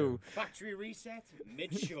to do. Factory reset,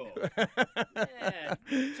 mid-show. Yeah.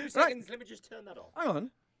 2 seconds, let me just turn that off. Hang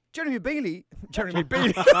on, Jeremy Bealey.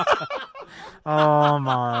 Oh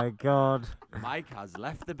my God. Mike has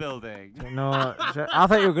left the building. No, I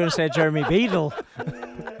thought you were going to say Jeremy Beadle.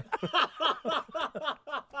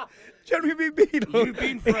 Jeremy B. Beadle. You've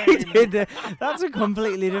been He framed. did. That's a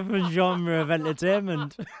completely different genre of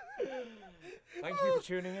entertainment. Thank you for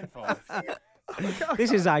tuning in, folks.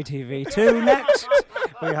 This is ITV2. Next,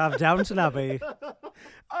 we have Downton Abbey.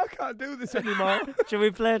 I can't do this anymore. Shall we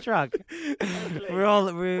play a track?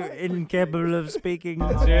 We're incapable of speaking.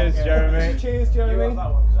 Cheers, Jeremy. Cheers, Jeremy.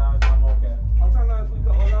 that one, 'cause I'm okay. I don't know if we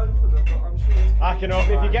got an opener, but I'm sure. I can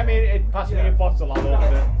open. If you get me, pass me a bottle, I'll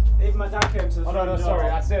open it. Even my dad came to the Oh no, sorry.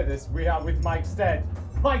 I say this. We are with Mike Stead.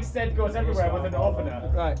 Mike Stead goes everywhere with an opener.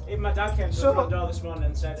 Right. Even my dad came to the front door this morning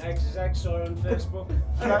and said, "Eggs is eggs," saw it on Facebook.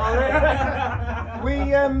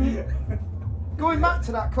 We going back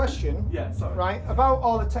to that question. Yeah, sorry. Right, about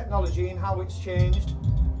all the technology and how it's changed.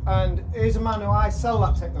 And here's a man who I sell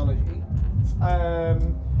that technology.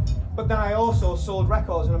 But then I also sold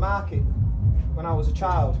records in a market when I was a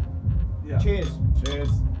child. Yeah. Cheers. Cheers.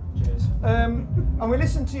 Cheers. And we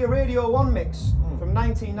listened to your Radio 1 mix from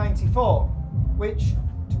 1994, which,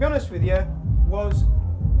 to be honest with you, was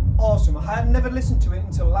awesome. I had never listened to it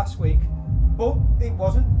until last week, but it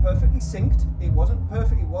wasn't perfectly synced. It wasn't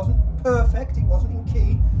perfect. It wasn't perfect. It wasn't in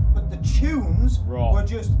key. But the tunes Raw. were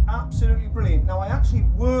just absolutely brilliant. Now, I actually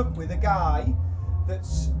work with a guy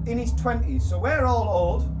that's in his 20s, so we're all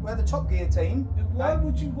old. We're the Top Gear team. Why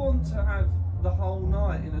would you want to have the whole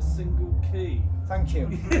night in a single key? Thank you.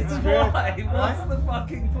 It's why. What's the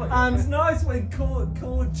fucking point? And- it's nice when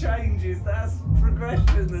chord changes. That's progression.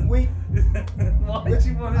 And We why do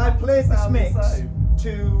you want it I to played this sound the mix same?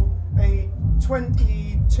 to a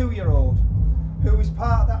 22-year-old who is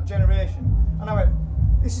part of that generation, and I went,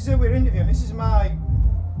 "This is who we're interviewing. This is my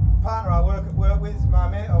partner I work with, my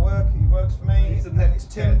mate I work. He works for me. He's a and then it's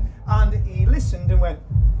Tim." And he listened and went,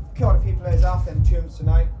 "God, if he plays half them tunes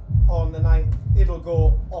tonight on the night, it'll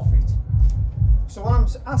go off it." So what I'm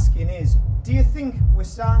asking is, do you think we're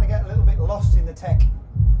starting to get a little bit lost in the tech?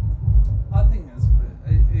 I think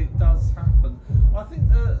it does happen. I think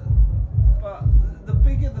but the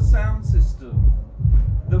bigger the sound system,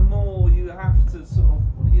 the more you have to sort of,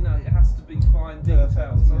 it has to be fine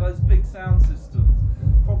detail. So those big sound systems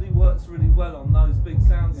probably works really well on those big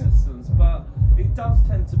sound systems, but it does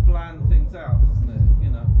tend to bland things out, doesn't it?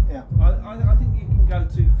 Yeah. I think you can go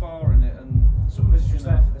too far in it, and Some of it's just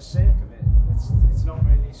there for the sake of it. It's not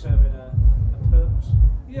really serving a purpose.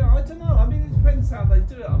 yeah, I don't know. I mean, it depends how they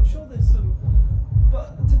do it. I'm sure there's some.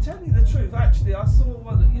 But to tell you the truth, actually, I saw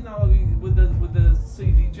one, with the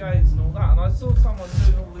CDJs and all that, and I saw someone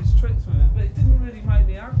doing all these tricks with it, but it didn't really make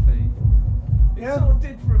me happy. It Yeah. sort of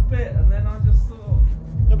did for a bit, and then I just thought,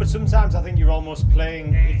 No, but sometimes I think you're almost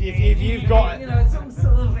playing. If you've got it's some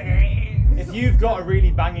sort of. if you've got a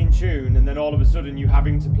really banging tune, and then all of a sudden you're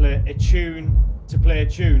having to play a tune to play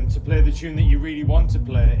the tune that you really want to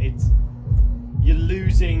play, you're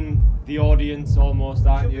losing the audience almost,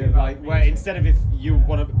 aren't you? Like where instead of if you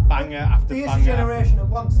want to banger after There is banger. a generation that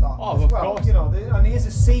wants that Oh, as of well, course. and there is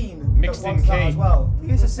a scene Mixed that in wants that key. as well.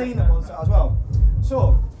 There is a scene that wants that as well.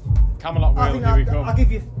 So, Camelot I Will, think here we come. I'll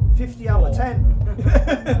give you 50 out of 10.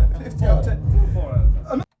 50 out of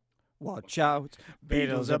 10. Watch out,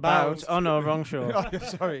 Beatles about. Oh no, wrong show. Oh,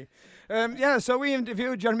 sorry. So we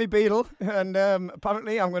interviewed Jeremy Beadle, and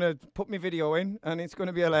apparently I'm going to put my video in, and it's going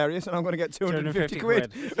to be hilarious, and I'm going to get 250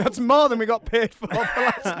 quid. That's more than we got paid for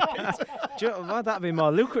last night. Well, that'd be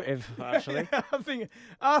more lucrative, actually.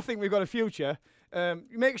 I think we've got a future.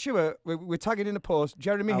 Make sure we're tagging in the post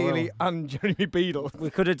Jeremy Healy and Jeremy Beadle. We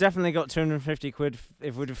could have definitely got 250 quid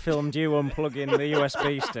if we'd have filmed you unplugging the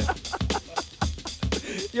USB stick.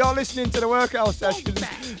 You're listening to the Workhouse Sessions.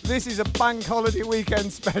 This is a bank holiday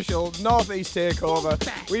weekend special, Northeast Takeover.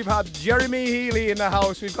 We've had Jeremy Healy in the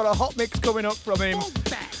house. We've got a hot mix coming up from him.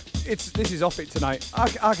 This is off it tonight.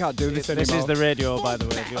 I can't do this anymore. This is the radio, by the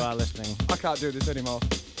way, if you are listening. I can't do this anymore.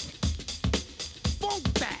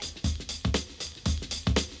 Funk back.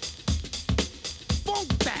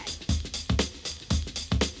 Funk back.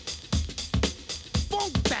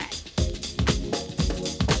 Funk back.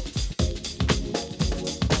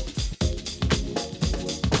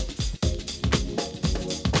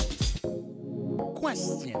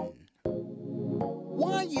 Question.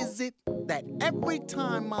 Why is it that every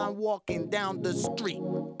time I'm walking down the street,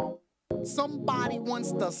 somebody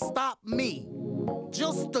wants to stop me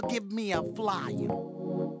just to give me a flyer?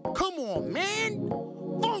 Come on, man.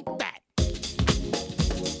 Funk that.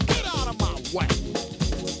 Get out of my way.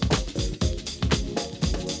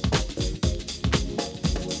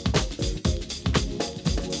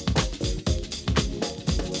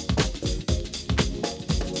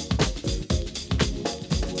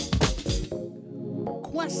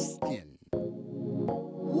 Question.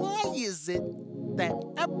 Why is it that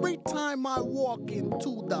every time I walk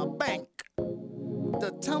into the bank,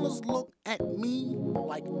 the tellers look at me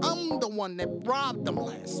like I'm the one that robbed them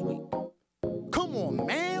last week? Come on,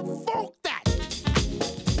 man, funk that!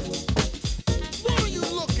 What are you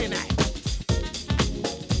looking at?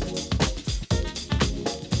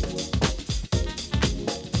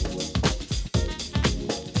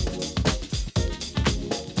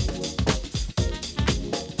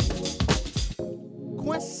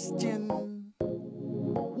 Question.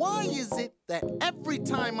 Why is it that every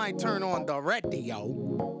time I turn on the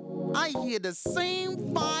radio, I hear the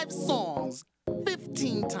same 5 songs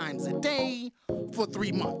 15 times a day for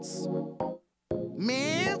 3 months?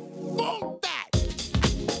 Man, funk that!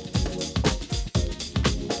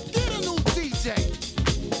 Get a new DJ!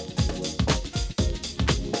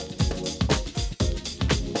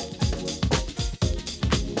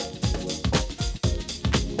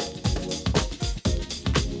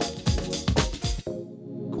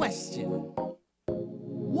 Question.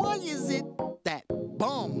 Why is it that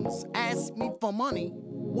bums ask me for money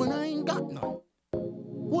when I ain't got none?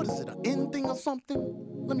 What is it, an end thing or something?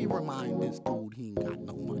 Let me remind this dude he ain't got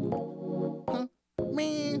no money. Huh?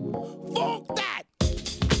 Man, fuck that!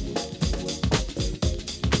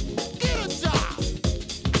 Get a job!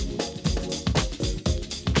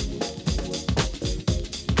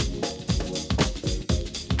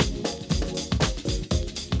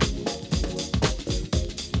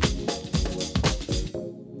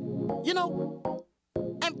 You know,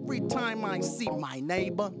 every time I see my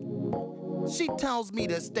neighbor, she tells me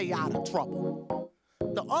to stay out of trouble.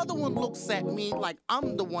 The other one looks at me like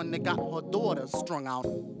I'm the one that got her daughter strung out.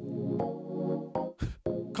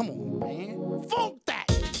 Come on, man. Funk that!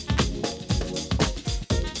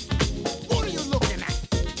 What are you looking at?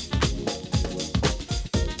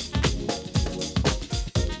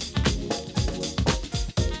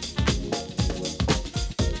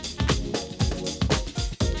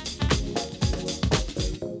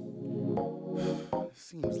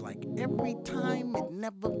 Seems like every time it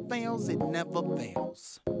never fails, it never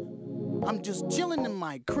fails. I'm just chilling in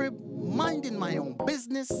my crib, minding my own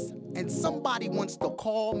business, and somebody wants to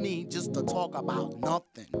call me just to talk about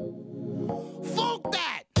nothing. Fuck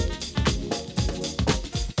that!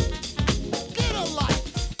 Get a life!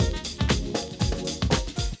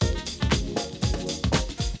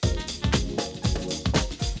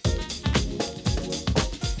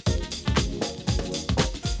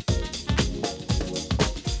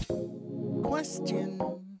 Question.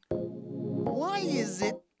 Why is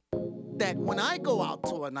it that when I go out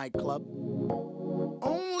to a nightclub,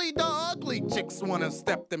 only the ugly chicks want to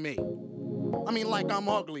step to me? I mean, like I'm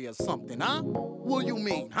ugly or something, huh? What you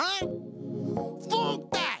mean, huh?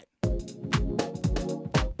 Fuck that!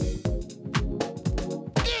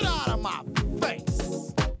 Get out of my face!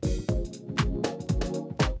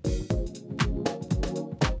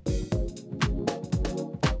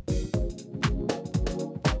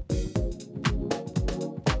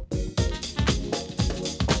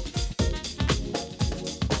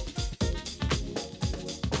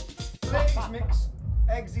 Latest mix,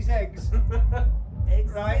 eggs is eggs.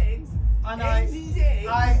 Eggs, Right? eggs. And Eggs is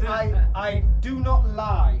eggs. I do not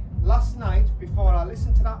lie. Last night, before I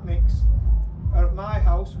listened to that mix, at my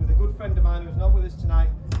house with a good friend of mine who's not with us tonight,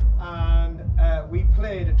 and we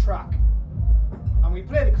played a track. And we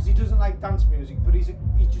played it because he doesn't like dance music, but he's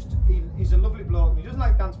a lovely bloke. And he doesn't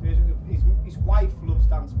like dance music. His wife loves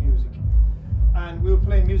dance music, and we were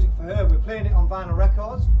playing music for her. We were playing it on vinyl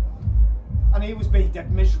records, and he was being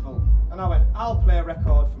dead miserable. And I went, I'll play a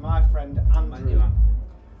record for my friend Andrew.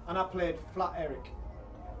 And I played Flat Eric.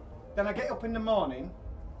 Then I get up in the morning,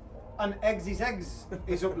 and Eggs is Eggs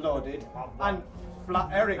is uploaded, and Flat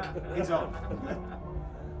Eric is on.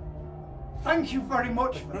 Thank you very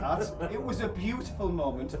much for that. It was a beautiful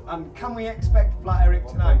moment. And can we expect Flat Eric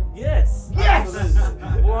tonight? Yes. Yes!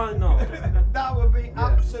 Absolutely. Why not? That would be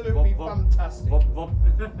absolutely fantastic.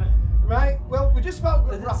 Right? Well, we just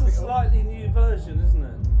about to wrap It's a it up. slightly new version, isn't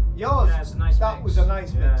it? Yours. Yeah, it's a nice that mix. was a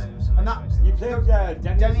nice Yeah, mix. it was a nice And that mix. You played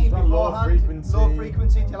Denny as well, Low beforehand, Frequency. Low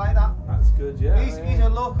Frequency. Do you like that? That's good, yeah. He's a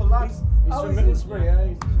local lad. He's Oh, from is he? Middlesbrough, yeah.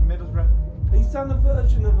 He's from Middlesbrough. He's done a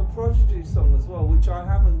version of a Prodigy song as well, which I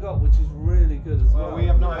haven't got, which is really good as well. We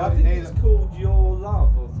have not I heard it think neither. it's called Your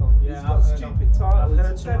Love or something. Yeah, It's got a I've heard stupid title. I've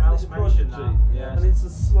heard It's someone else definitely mention Prodigy, that, yes. and it's a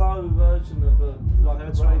slow version of a like I a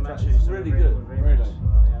heard someone rave mention track. It's it's a really really good. good remix. Really?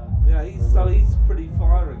 Yeah, he's pretty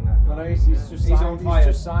firing that. But he's just He's signed, on fire.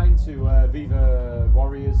 He's just signed to Viva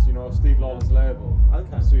Warriors, you know, Steve Lawler's label.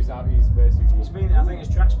 Okay. So he's basically. He's been, I think his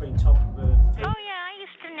track's been top. Oh yeah, I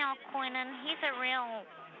used to know Quinnan. He's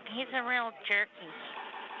a real jerky.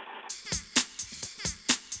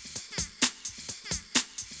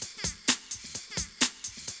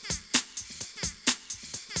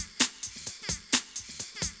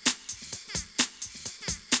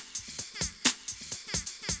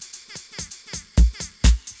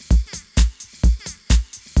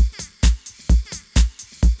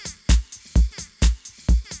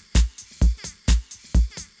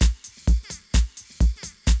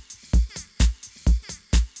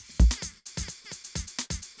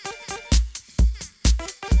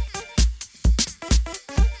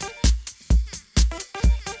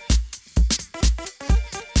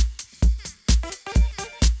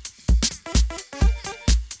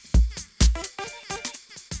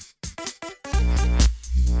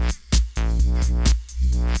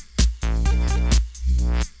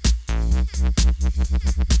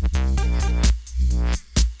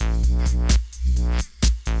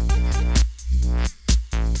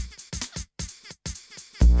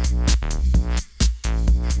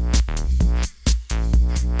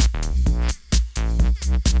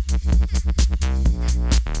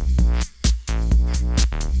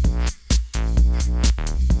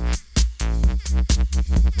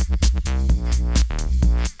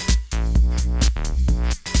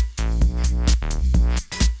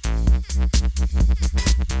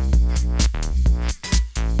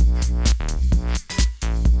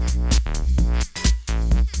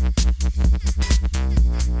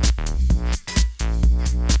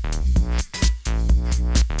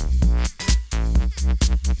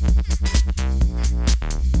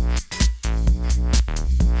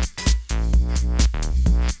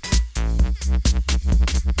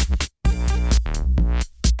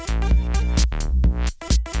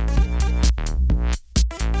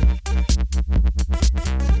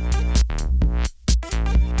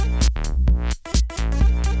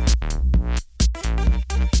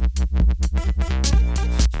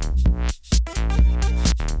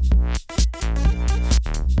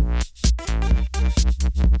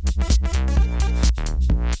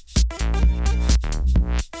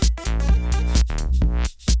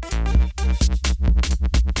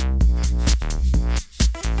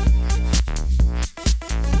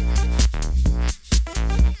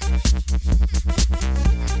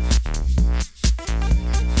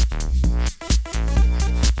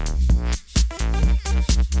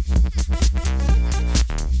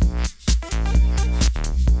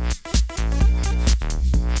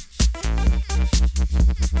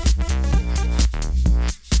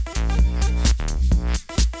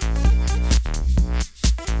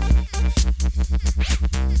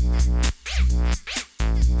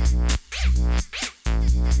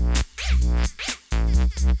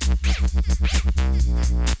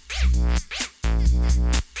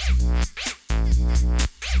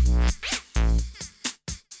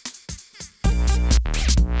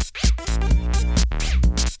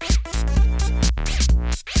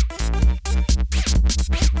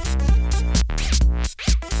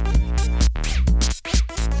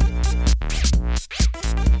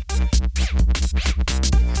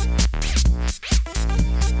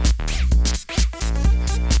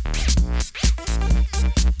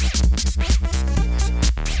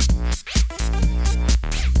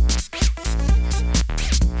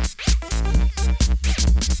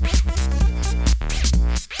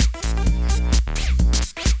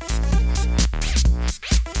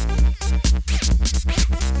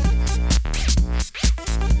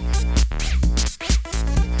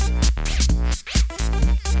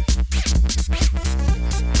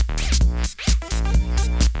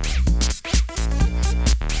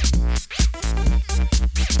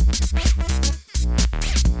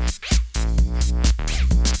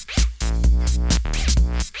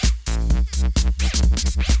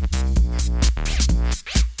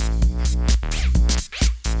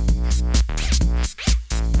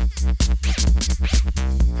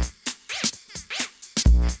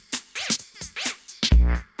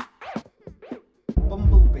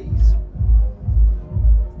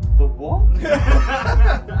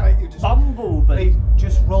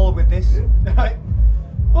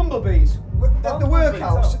 bumblebees. At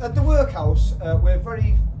the workhouse, we're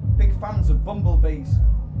very big fans of bumblebees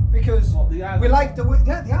because we like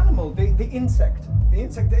the animal, the insect. The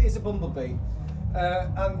insect that is a bumblebee.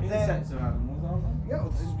 And Insects are animals, aren't they? Yeah,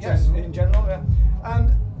 yes, in general. Yeah.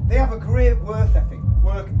 And they have a great work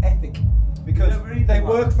ethic, because they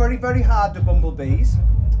work very, very hard. The bumblebees,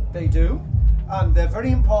 they do, and they're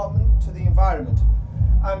very important to the environment.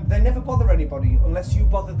 And they never bother anybody unless you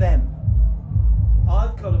bother them.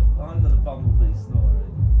 I've got a bumblebee story.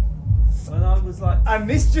 When I was like, and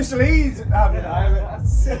this just leads. I'm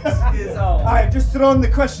 6 years old. I've just thrown the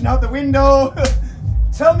question out the window.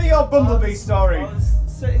 Tell me your bumblebee story. I was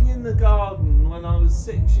sitting in the garden when I was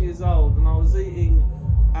 6 years old, and I was eating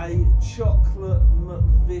a chocolate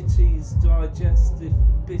McVitie's digestive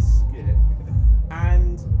biscuit.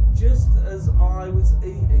 And just as I was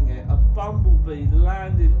eating it, a bumblebee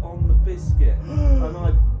landed on the biscuit, and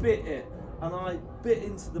I bit it. And I bit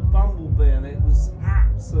into the bumblebee, and it was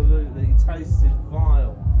absolutely tasted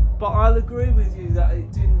vile. But I'll agree with you that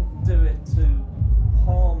it didn't do it to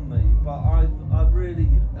harm me. But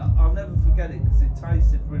I'll never forget it because it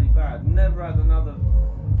tasted really bad. Never had another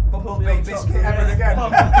bumblebee biscuit ever again.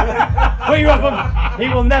 He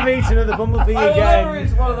will never eat another bumblebee again. I will never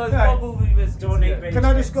eat one of those bumblebee biscuits. Don't eat biscuits. Can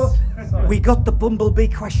I just go? We got the bumblebee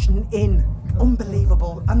question in.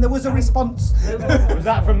 Unbelievable. And there was a response. Was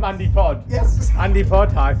that from Andy Pod? Yes. Andy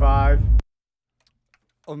Pod, high five.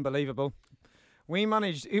 Unbelievable. We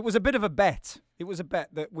managed, it was a bit of a bet. It was a bet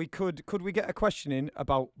that we could we get a question in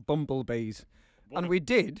about bumblebees? We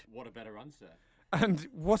did. What a better answer. And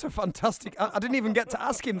what a fantastic, I didn't even get to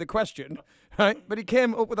ask him the question, right? But he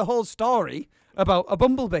came up with a whole story about a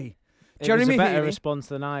bumblebee. It Jeremy was a better Healy. response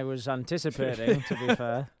than I was anticipating, to be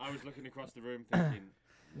fair. I was looking across the room thinking,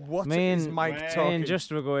 What me is and, Mike me talking? and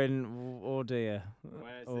just were going, oh dear.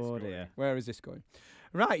 Where's this Oh going? dear. Where is this going?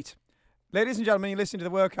 Right. Ladies and gentlemen, you listen to The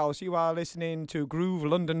Workhouse. You are listening to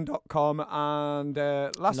groovelondon.com, and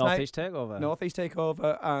last night... Northeast Takeover. Northeast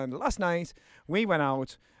Takeover. And last night, we went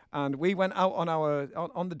out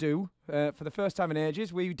on the do for the first time in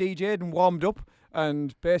ages. We DJ'd and warmed up,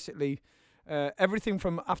 and basically everything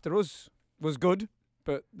from after us was good,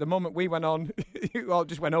 but the moment we went on, you all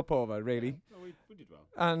just went up over, really. We did well.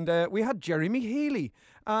 And we had Jeremy Healy,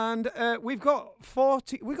 and we've got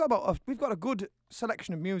a good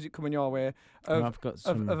selection of music coming your way I've got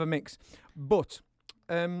some of a mix. But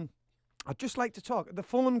I'd just like to talk.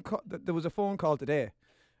 There was a phone call today,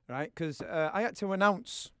 right? Because I had to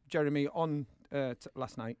announce Jeremy on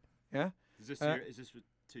last night. Yeah. Is this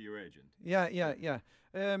to your agent? Yeah.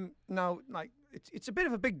 Now, like, it's a bit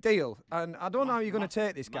of a big deal, and I don't know how you're going to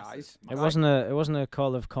take this, guys. It wasn't a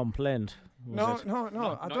call of complaint. No. I don't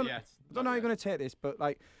know how you're going to take this, but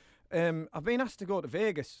like, I've been asked to go to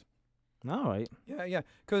Vegas. All right. Yeah.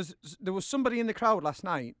 Because there was somebody in the crowd last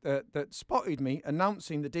night that spotted me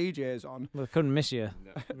announcing the DJs on. Well, they couldn't miss you,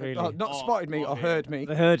 really. Not spotted me or heard me.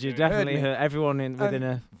 They heard you, definitely me. heard everyone within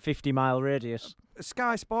a 50-mile radius.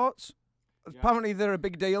 Sky Sports. Yeah. Apparently they're a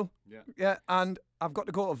big deal. Yeah. Yeah, and I've got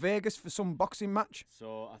to go to Vegas for some boxing match.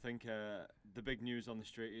 So I think the big news on the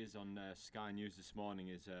street is on Sky News this morning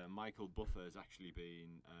is Michael Buffer has actually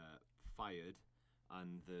been fired,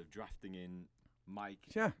 and they're drafting in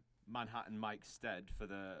Manhattan Mike Stead for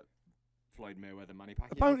the Floyd Mayweather Manny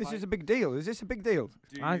Pacquiao. Apparently this is a big deal. Is this a big deal?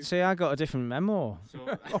 I'd say I got a different memo.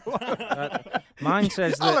 So Mine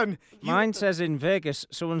says that. Alan, Mine says in Vegas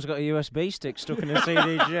someone's got a USB stick stuck in a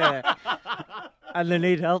CDJ, and they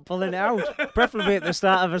need help pulling it out, preferably at the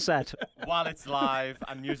start of a set. while it's live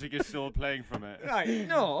and music is still playing from it. Right,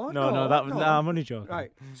 no, I'm only joking.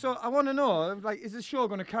 Right, so I want to know, like, is the show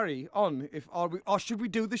going to carry on, or should we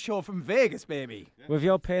do the show from Vegas, baby? Well, if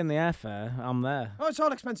you're paying the airfare, I'm there. Oh, it's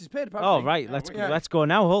all expenses paid, apparently. Oh, right, let's go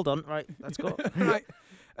now. Hold on, right, let's go. Right.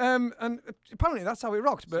 And apparently that's how it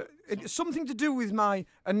rocked, but it's something to do with my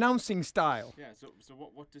announcing style. Yeah, so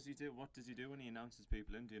what does he do? What does he do when he announces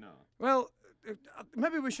people in? Do you know? Well,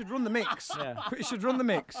 maybe we should run the mix. Yeah. We should run the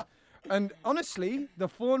mix. And honestly, the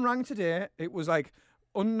phone rang today. It was like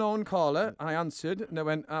unknown caller. I answered,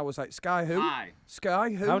 and I was like, Sky who? Hi. Sky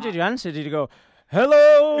who? How did you answer? Did you go,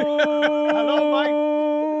 hello? Hello,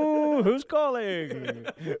 Mike. Who's calling?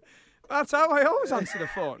 That's how I always answer the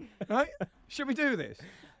phone, right? Should we do this?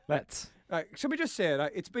 Let's. Right, should we just say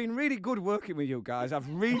that it's been really good working with you guys. I've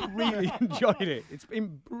really enjoyed it. It's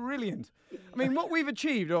been brilliant. I mean, what we've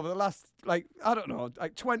achieved over the last,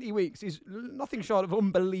 20 weeks is nothing short of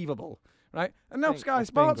unbelievable, right? And now Sky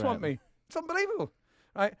Sports want me. It's unbelievable,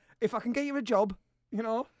 right? If I can get you a job, you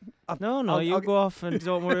know. No, you go off and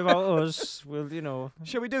don't worry about us. We'll, you know.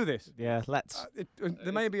 Shall we do this? Yeah, let's.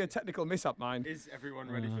 There may be a technical mishap, mind. Is everyone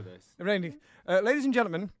ready for this? Ready. Ladies and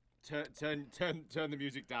gentlemen. Turn the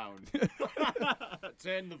music down.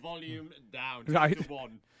 Turn the volume down. Right. To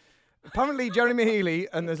 1. Apparently, Jeremy Healy,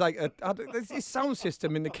 and there's like there's this sound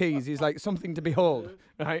system in the keys is like something to behold,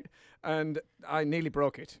 right? And I nearly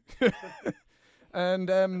broke it. And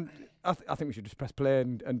I think we should just press play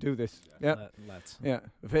and do this. Yeah. Let's. Yeah.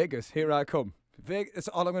 Vegas, here I come. Vegas, that's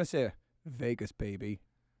all I'm going to say. Vegas, baby.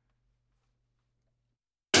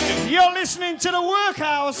 You're listening to the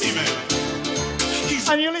Workhouse.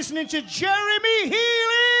 And you're listening to Jeremy Healy.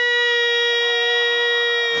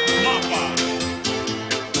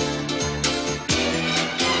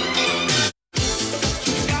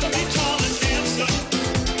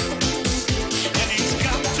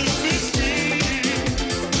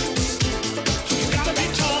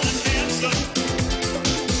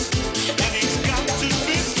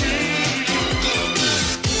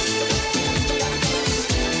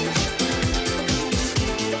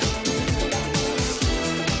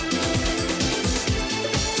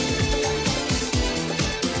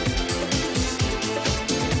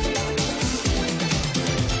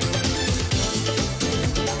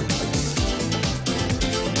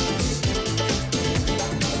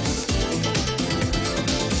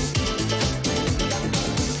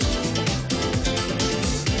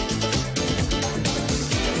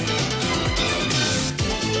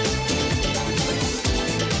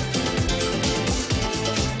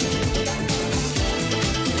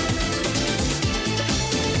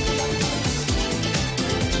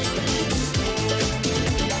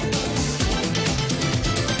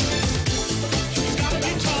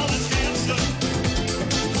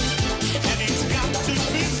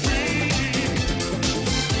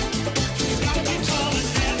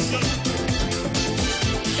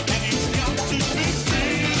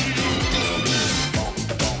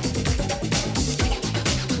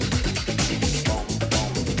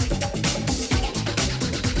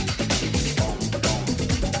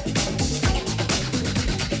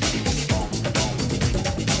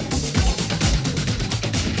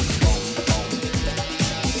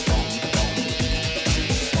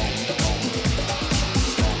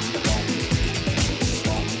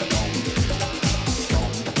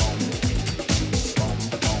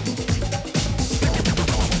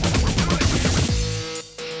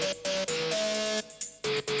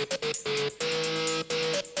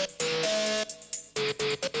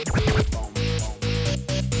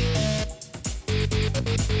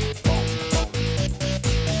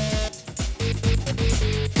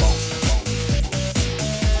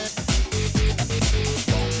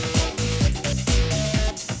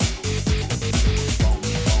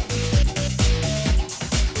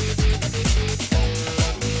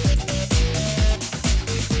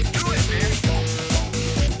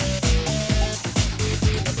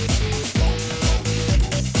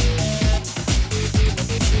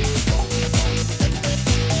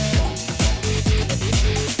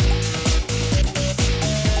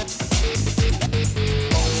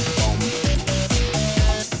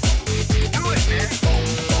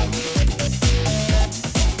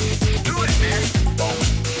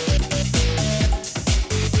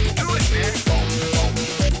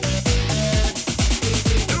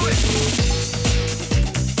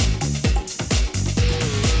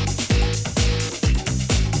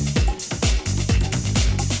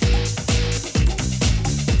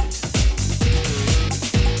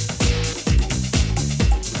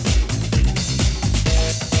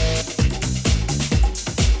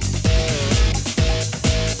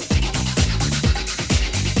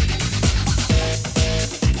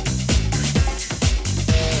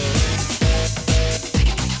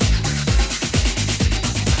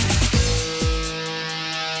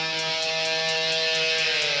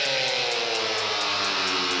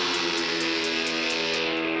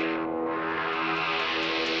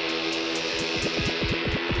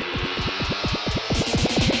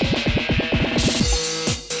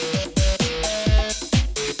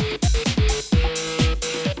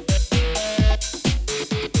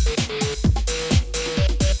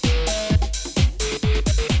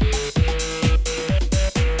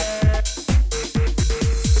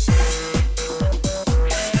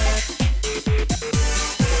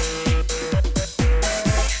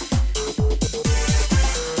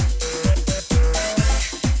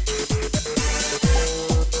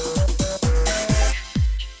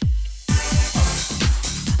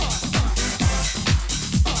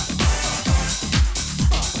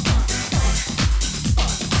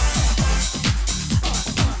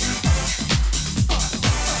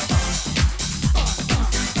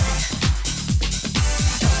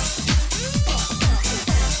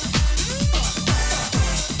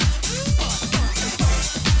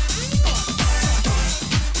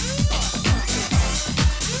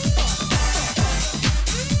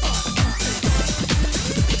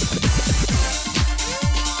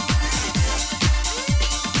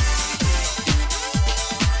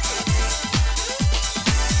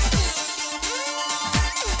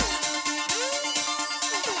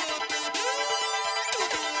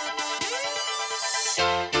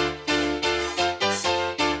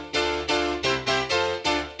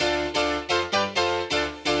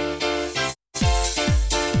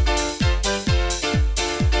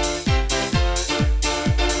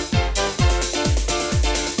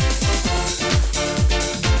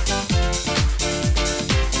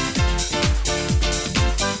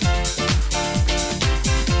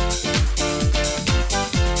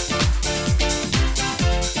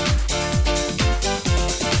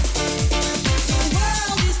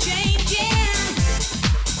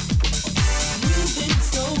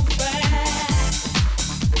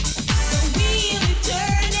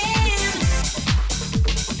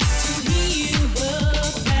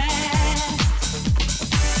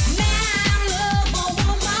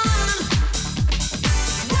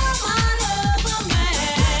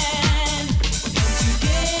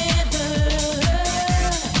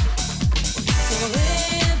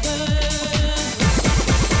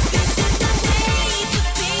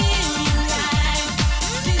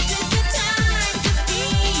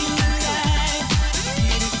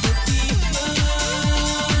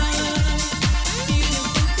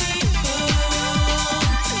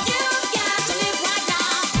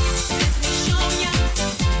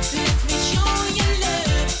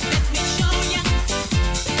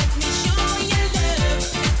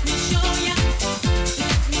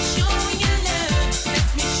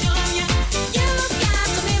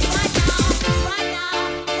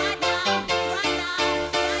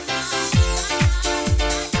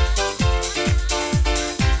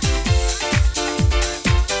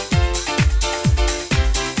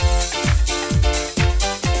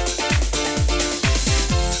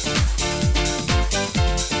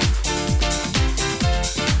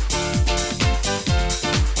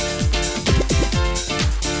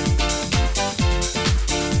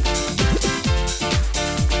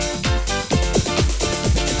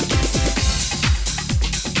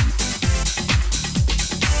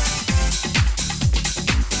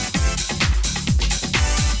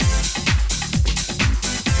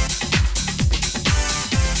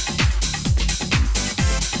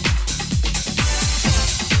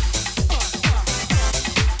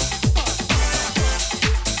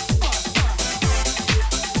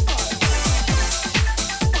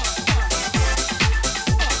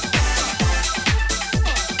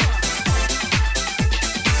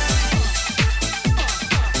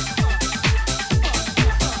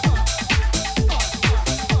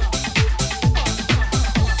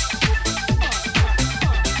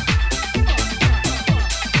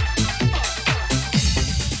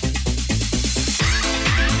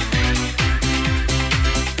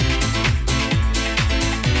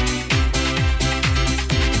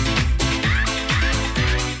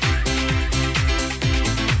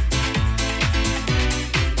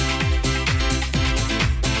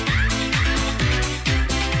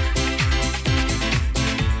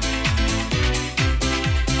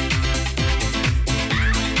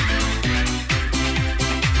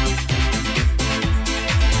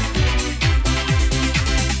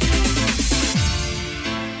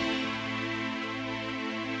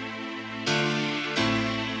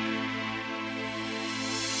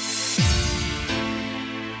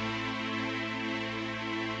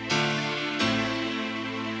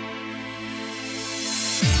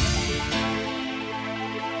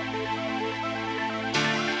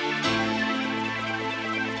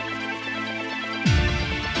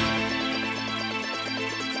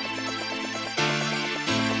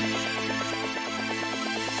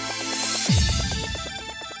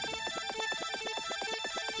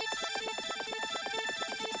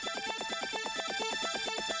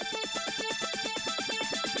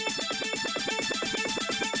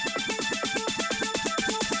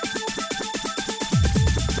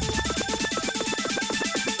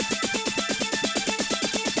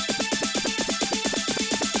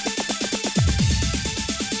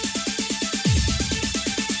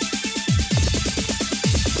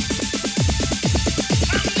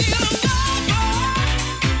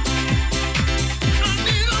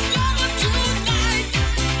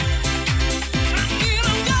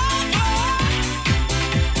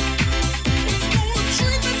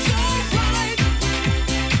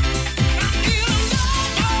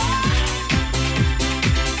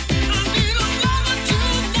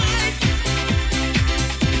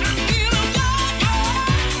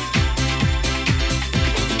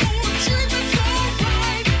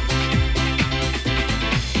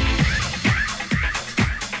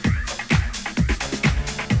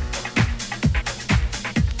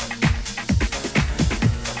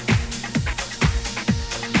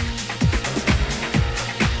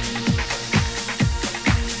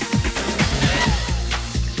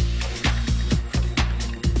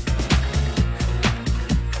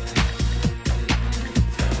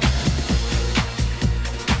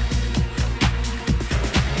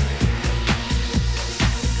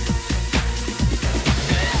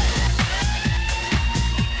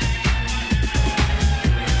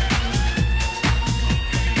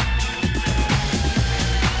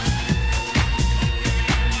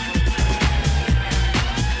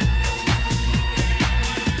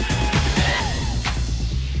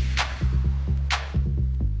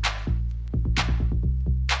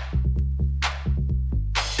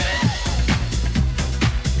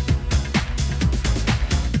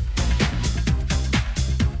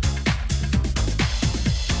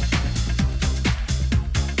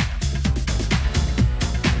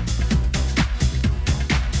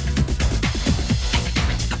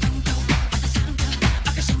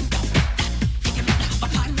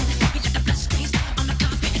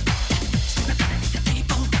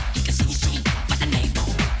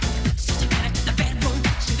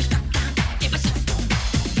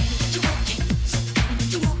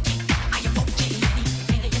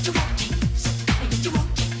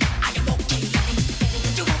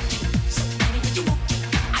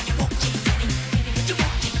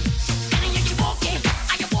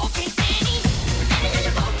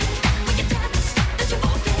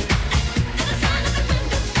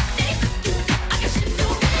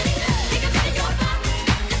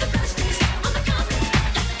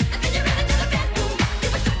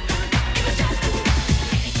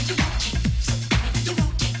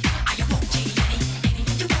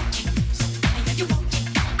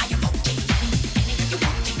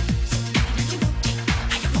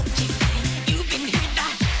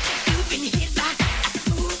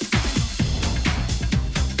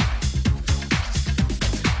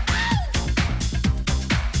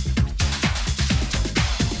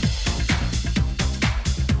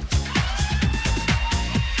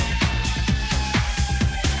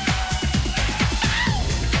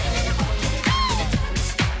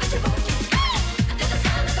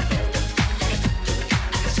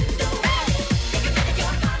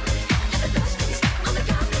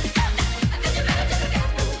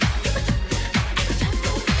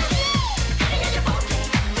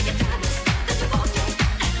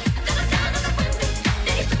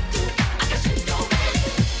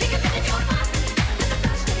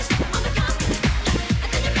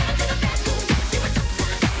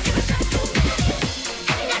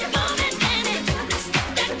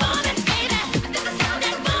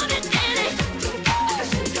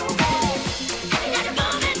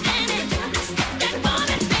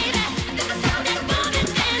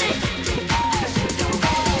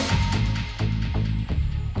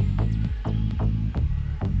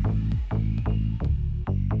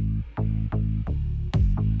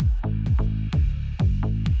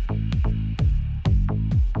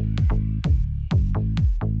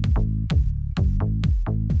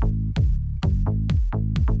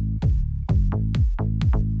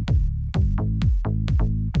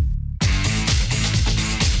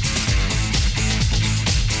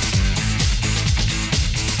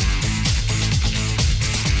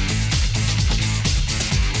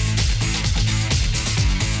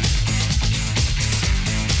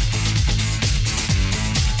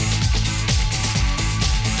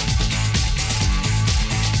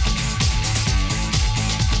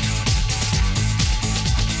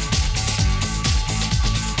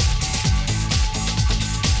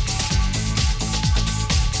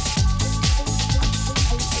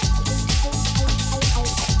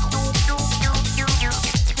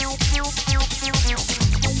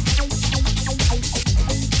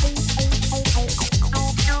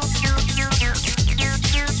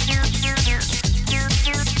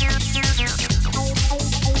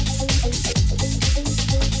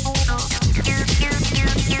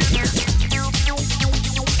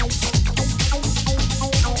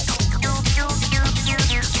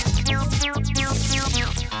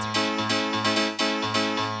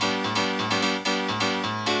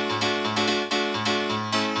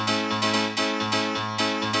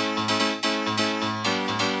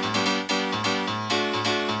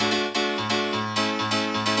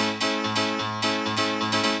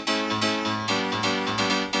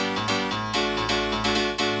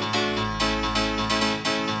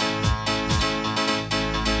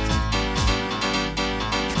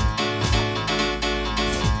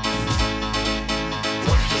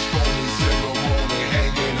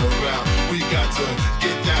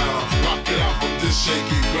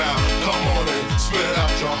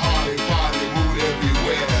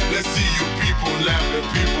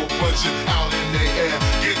 punch it out in the air.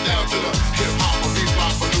 Get down to the hip hop or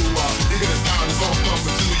bebop or doo-wop. You hear the sound, it's all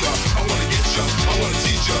coming to ya. I wanna get ya, I wanna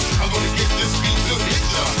teach ya. I'm gonna get this beat to hit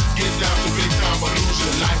ya. Get down to big time or lose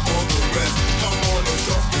your life on the rest. Come on and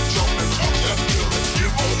jump and pump that feeling.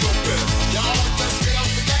 Give all your best. Y'all just get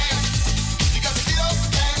off the gas. You got to get off the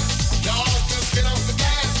gas. Y'all just get off the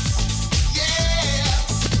gas. Yeah.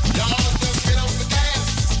 Y'all just get off the gas.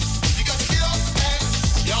 You got to get off the gas.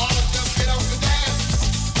 Y'all just get off the gas.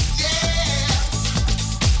 Yeah.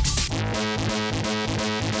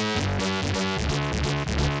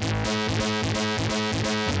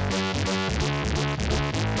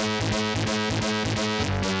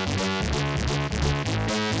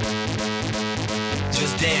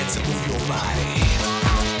 Just dance and move your body.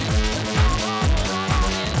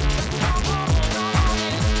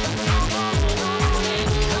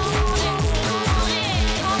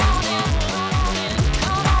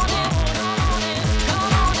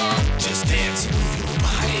 Just dance and move your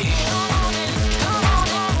body.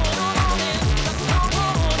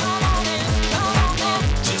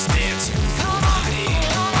 Just dance and move your body.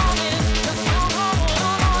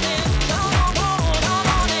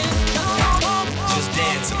 Just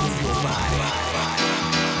dance and move your body.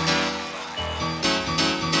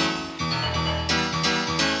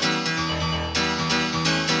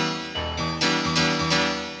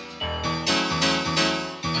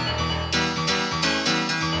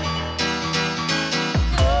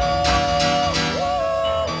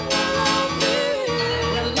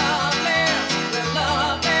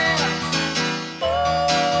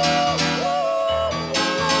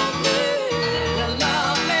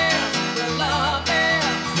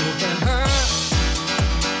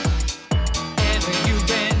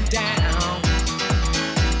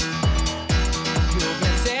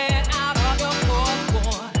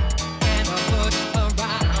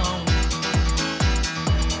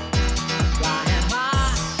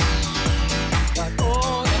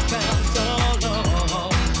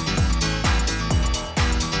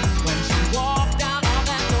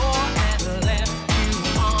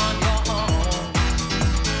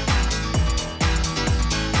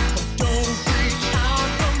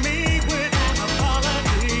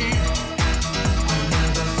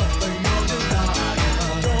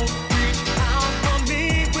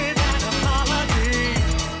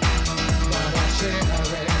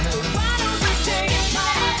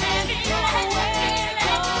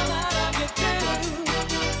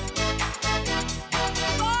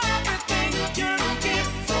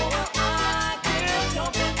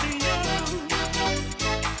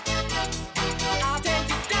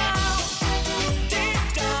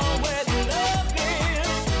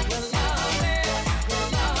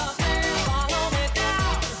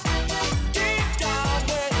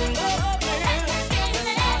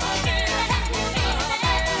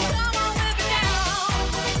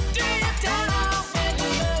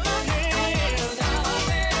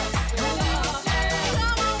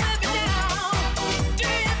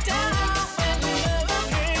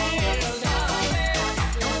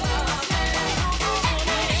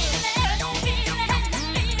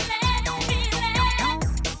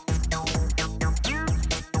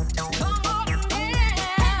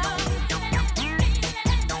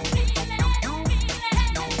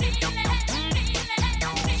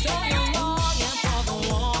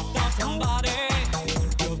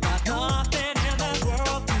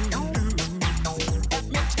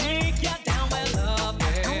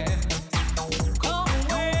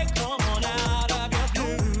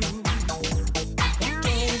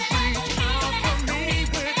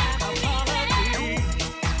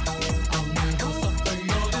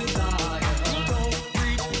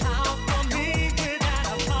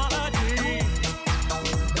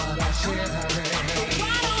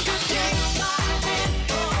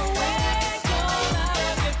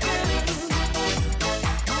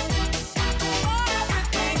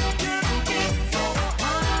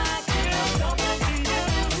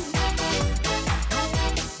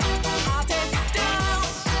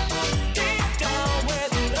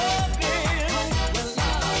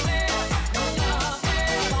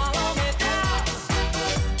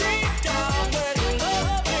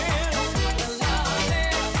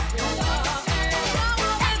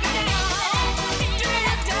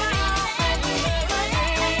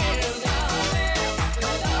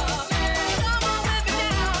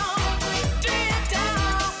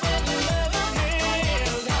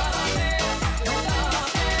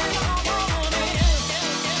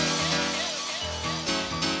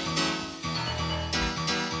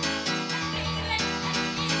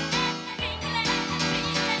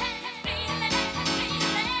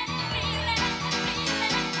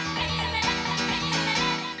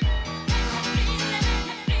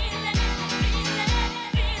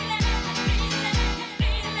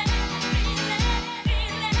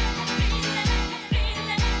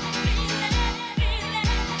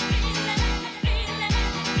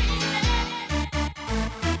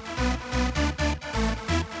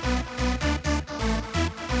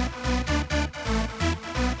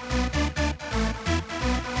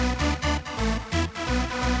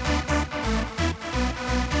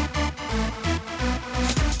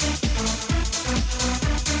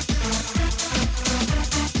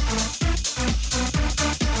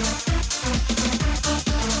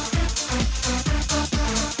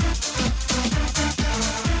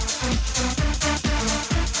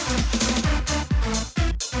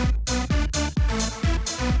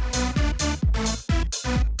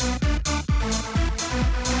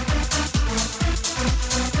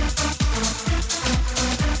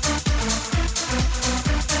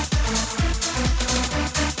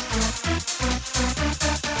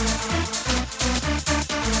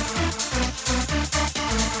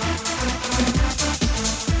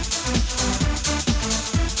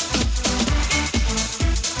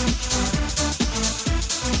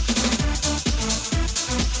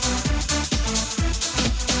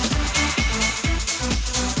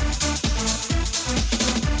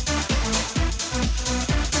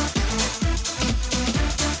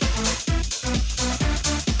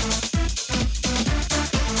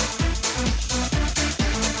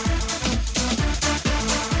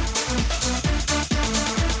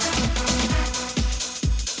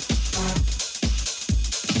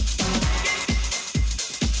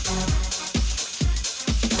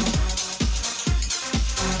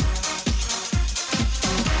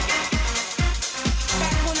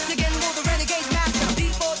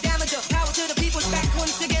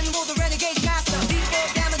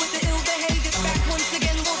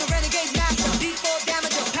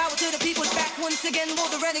 once again for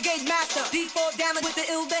the renegade master. D4 damage with the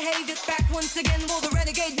ill behavior. Back once again for the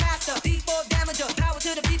renegade master. D4 damager. Power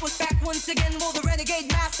to the people's back once again for the renegade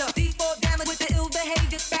master. D4 damage with the ill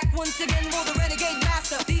behavior. Back once again for the renegade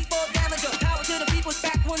master. D4 damager. Power to the people's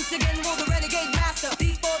back once again for the renegade master.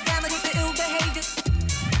 D4 damage with the ill behavior.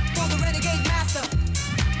 For the renegade master.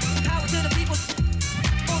 Power to the people's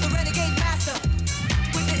for the renegade master.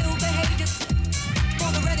 With the ill behavior. For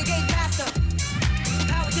the renegade master.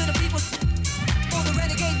 Power to the people's for the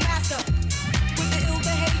renegade master. With the ill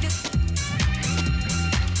behavior.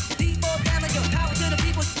 D4 damager. Power to the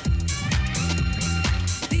people's.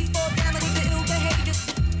 D4 damage with the ill behavior.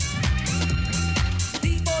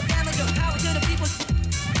 D4 damager. Power to the people's.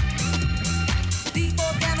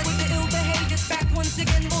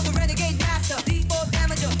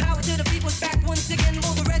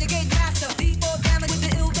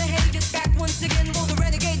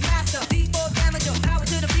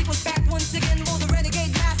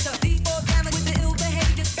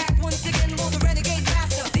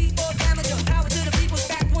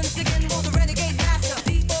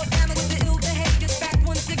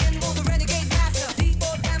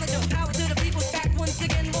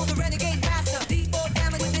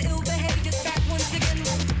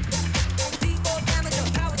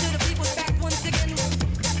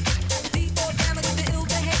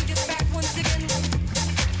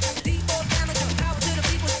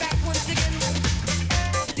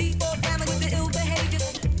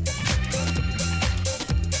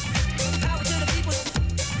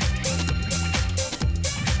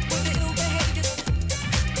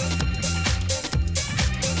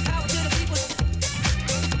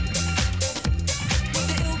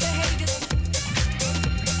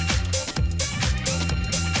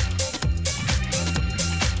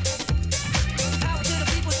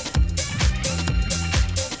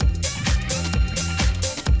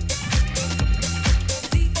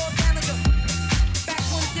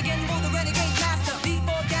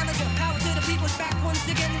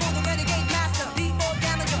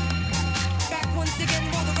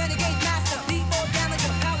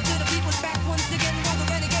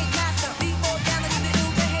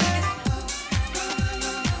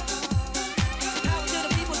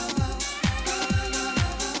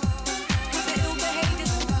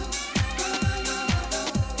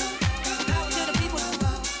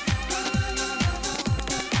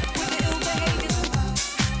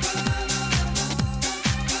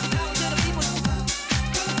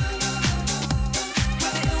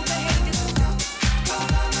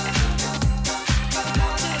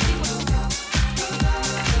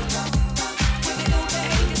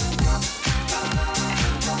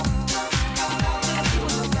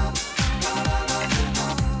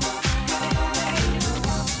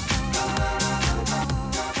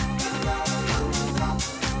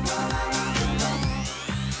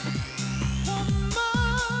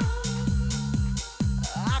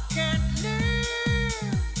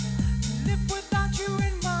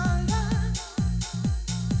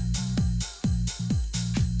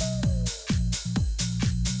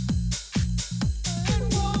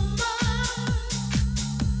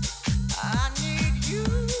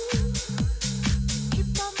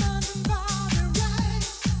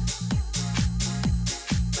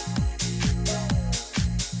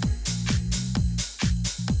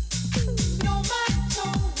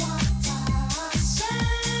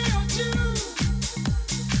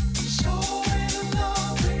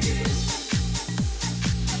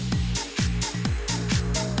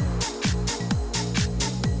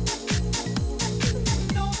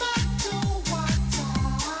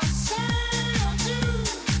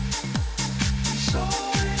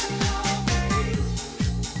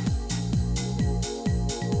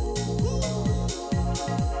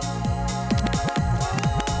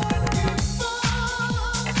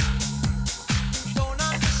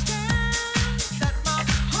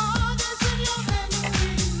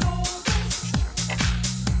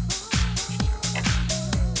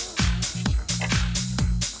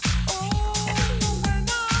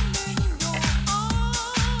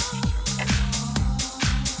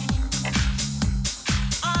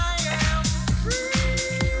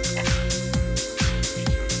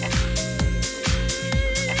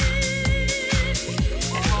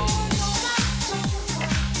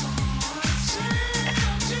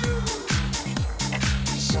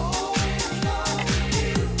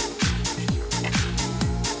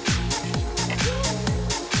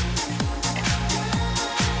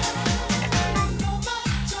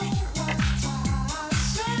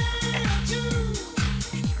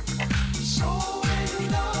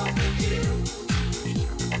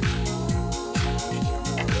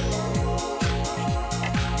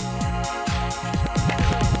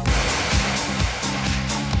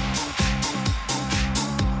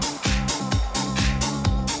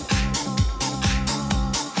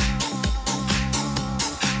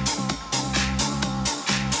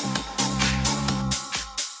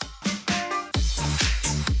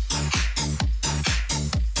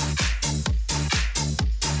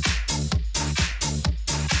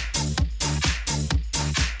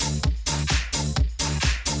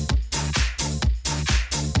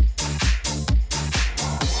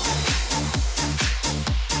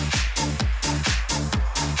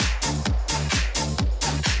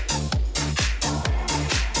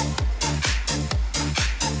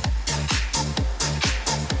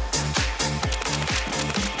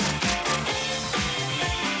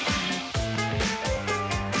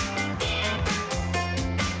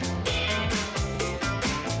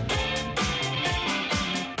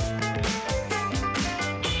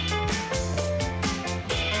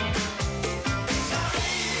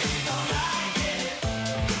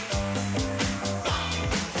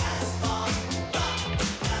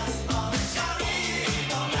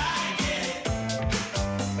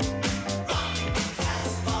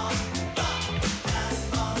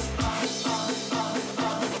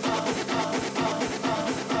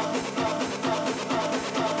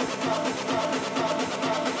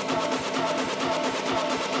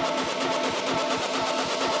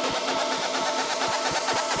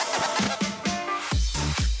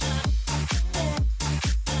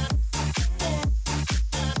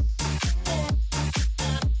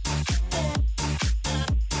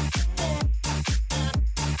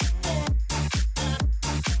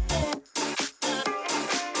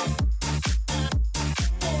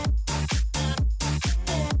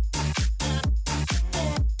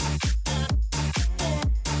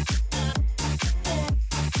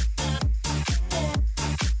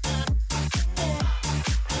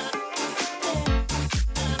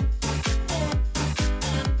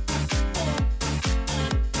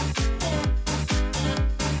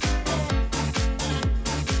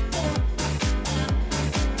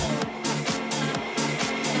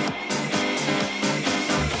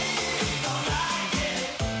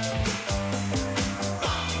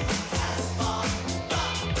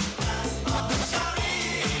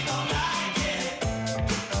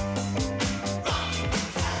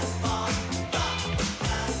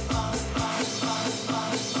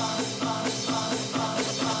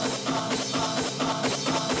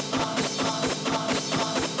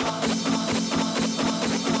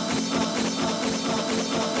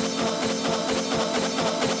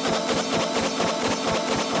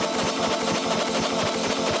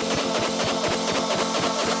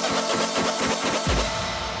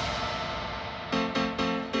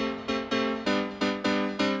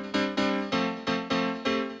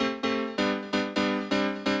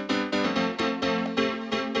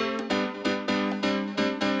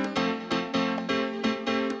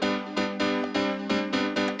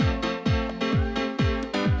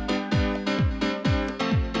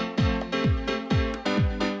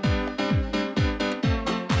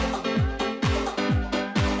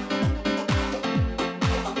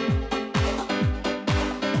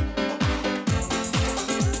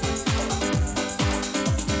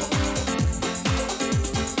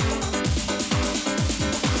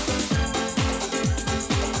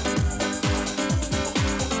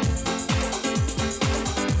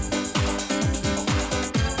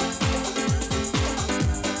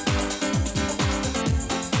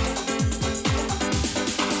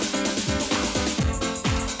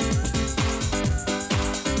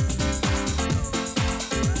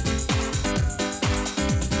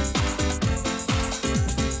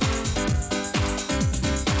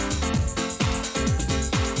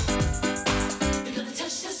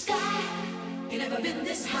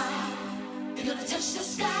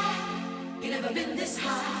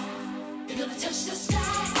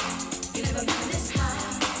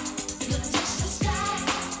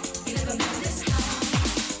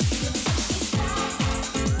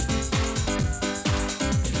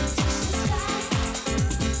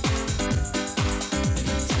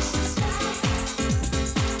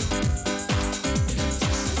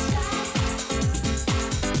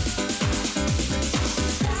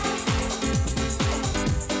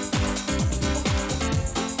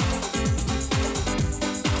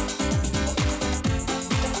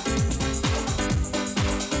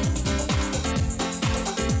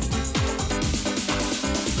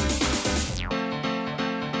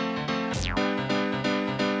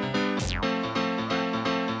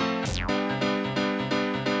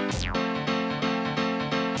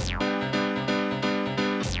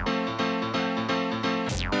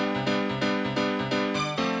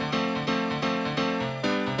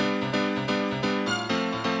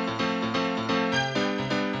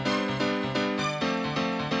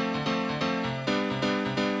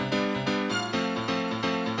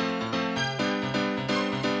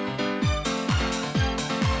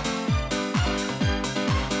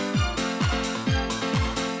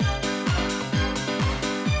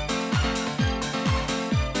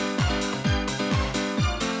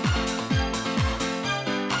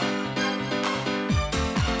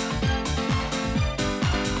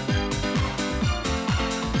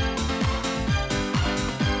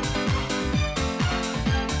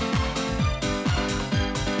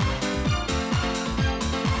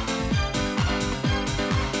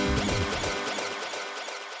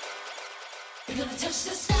 gonna touch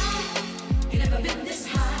the sky. You never been this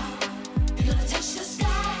high. You're gonna touch the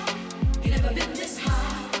sky. You never been this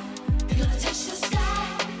high. You're gonna touch the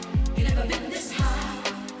sky. You never been this high.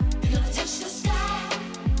 You're gonna touch the sky.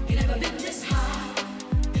 You never been this high.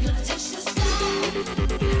 You're gonna touch the sky.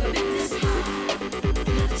 You never been this high.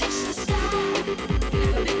 You're gonna touch the sky. You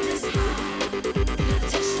never been this high. You're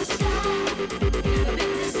gonna touch the sky. You never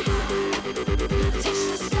been this high. You're gonna touch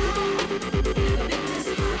the sky. You never been this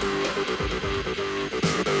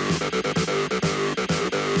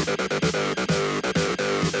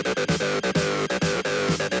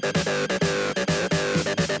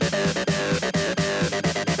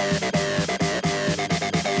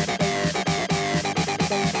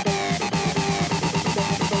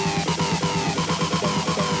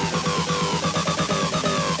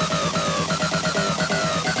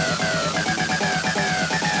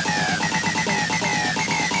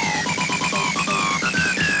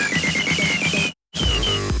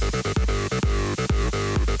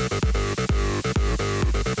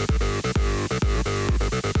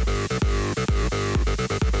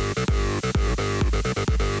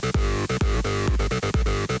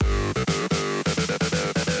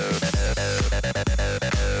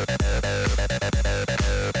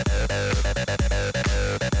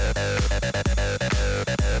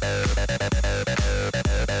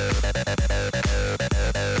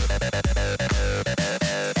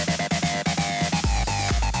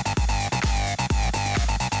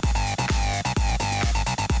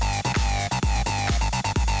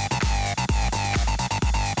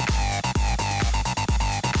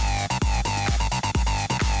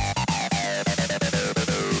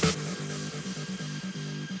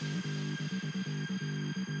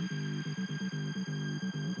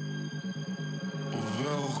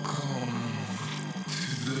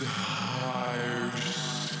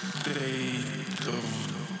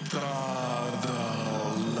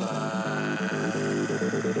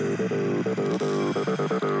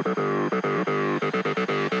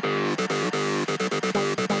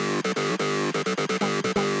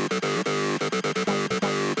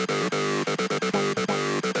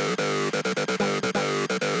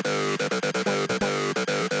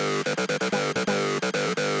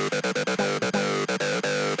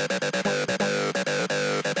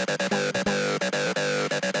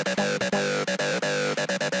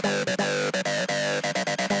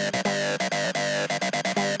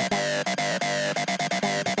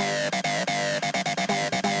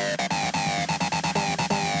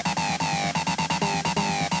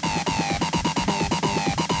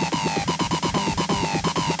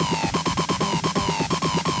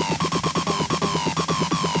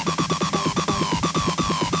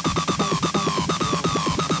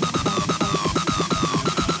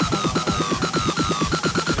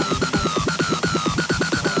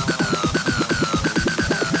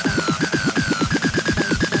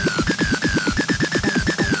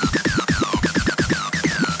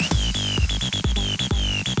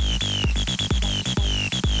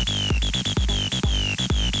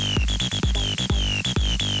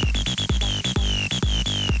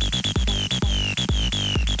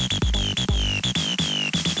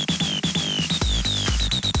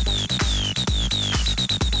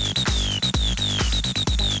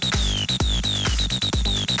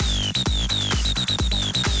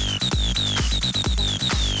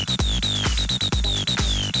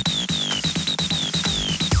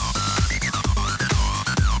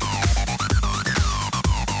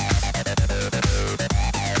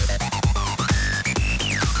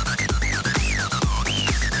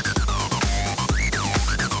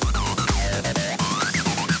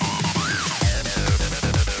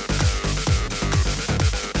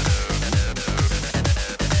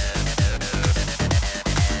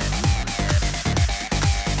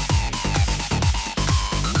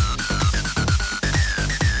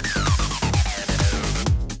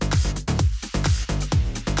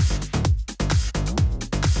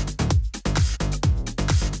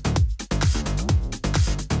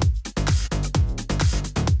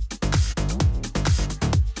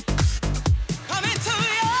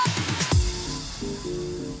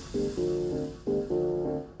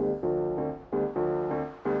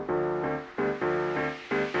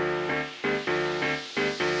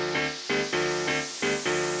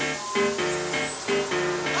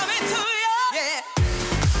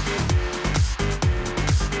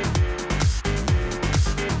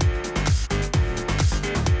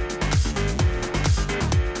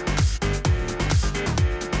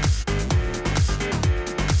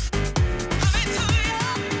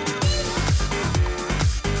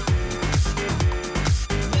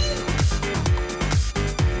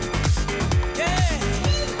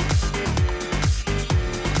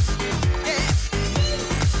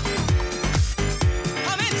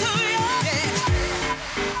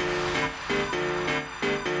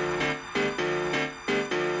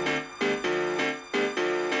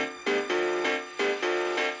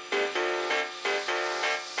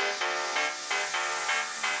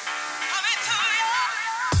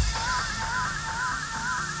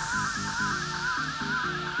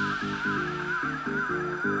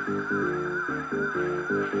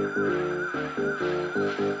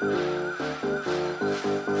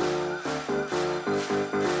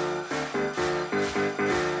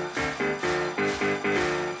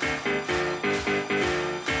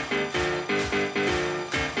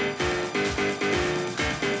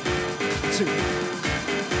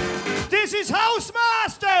House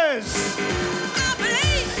Masters!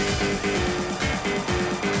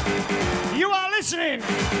 You are listening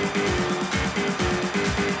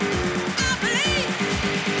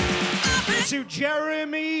to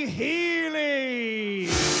Jeremy Healy.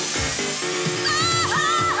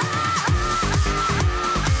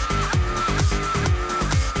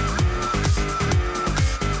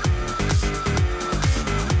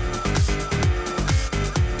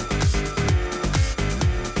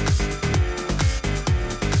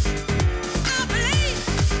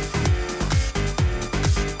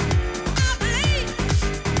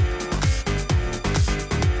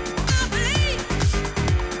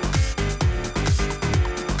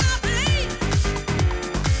 I believe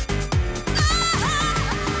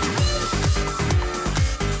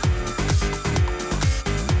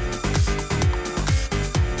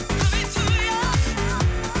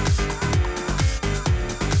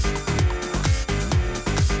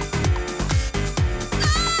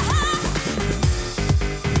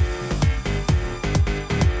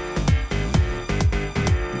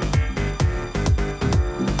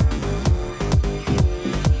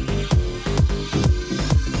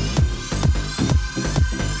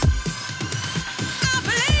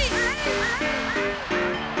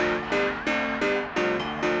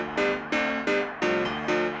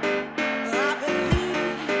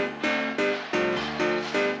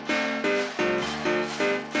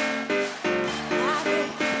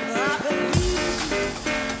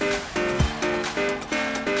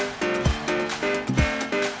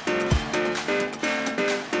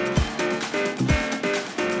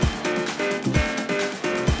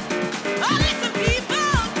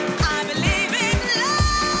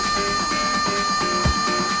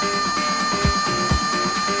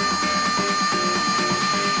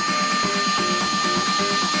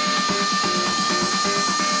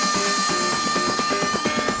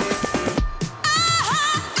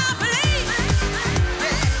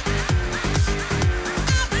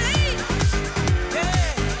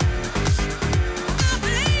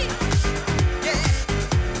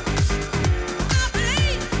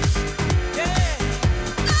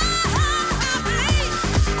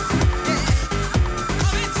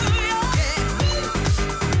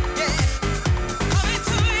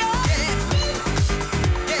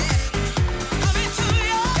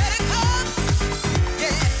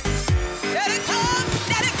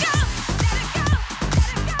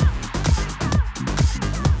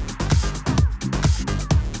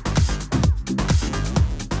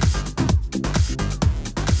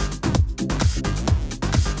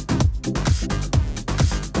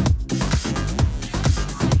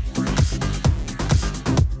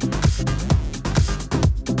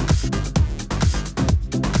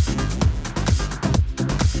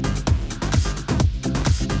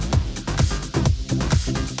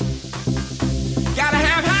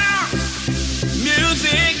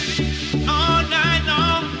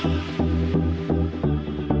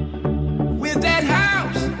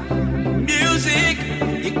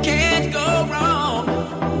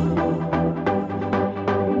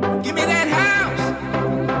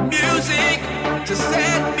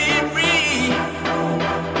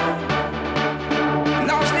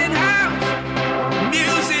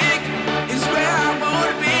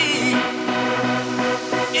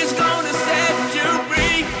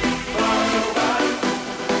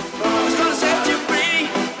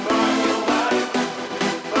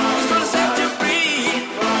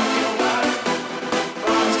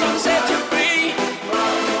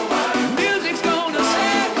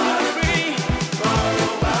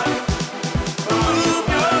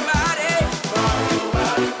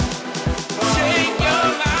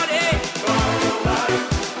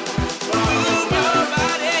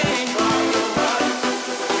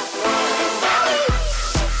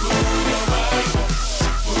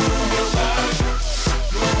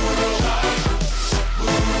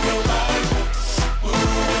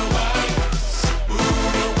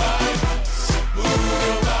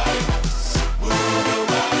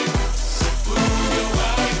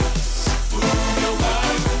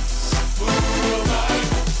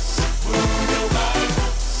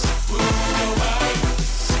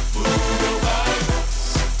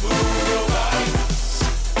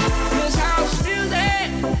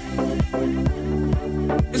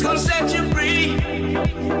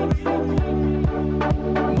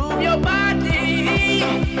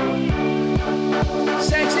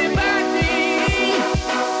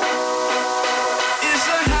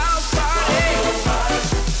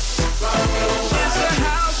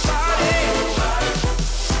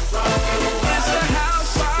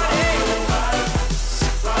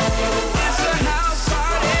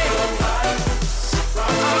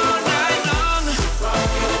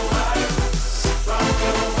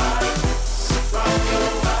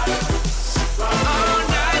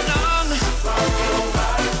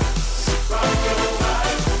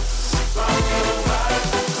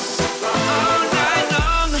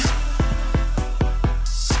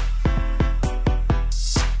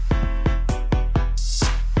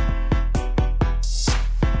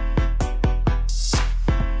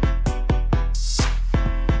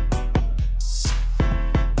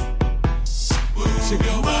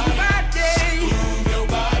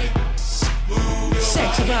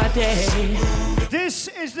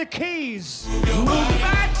is the Keys.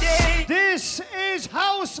 This is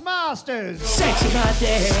House Masters. Sexy body.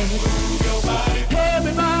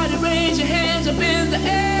 Everybody raise your hands up in the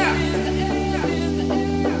air.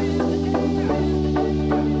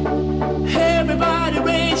 Everybody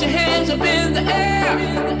raise your hands up in the air.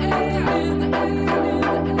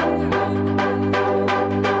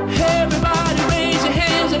 Everybody raise your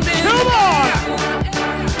hands up in the air. Come on!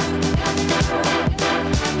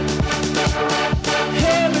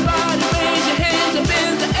 Everybody raise your hands up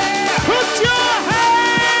in the air. Put your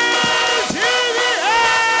hands in the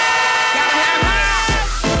air. Gotta have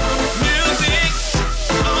house music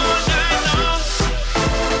all night long.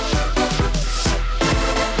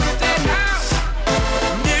 With that house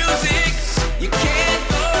music, you can't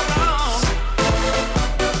go wrong.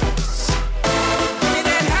 With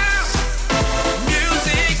that house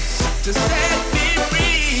music to set me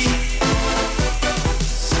free.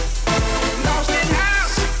 Lost in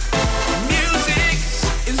house music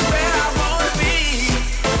is where I wanna be.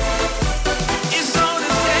 It's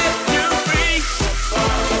gonna set you free.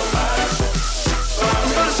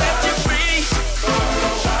 It's gonna set you free.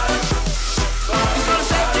 It's gonna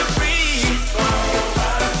set you free.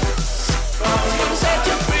 It's gonna set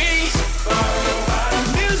you free.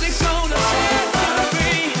 Music's gonna set you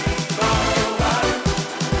free.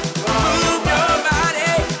 Move your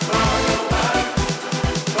body.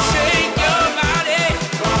 Shake your body.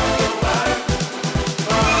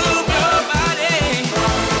 Move your body.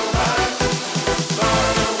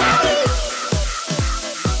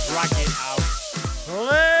 Drag it out.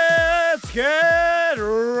 Let's get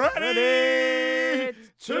ready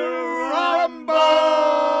to rumble!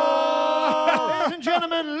 Ladies and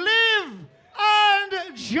gentlemen, Live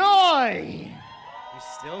and Joy. You're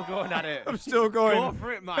still going at it. I'm still going. Go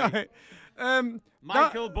for it, Mike. Right.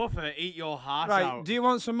 Michael Buffer, eat your heart Right, out. do you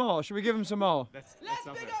want some more? Should we give him some more? Let's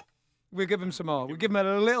have it. We'll give him some more. We'll give him a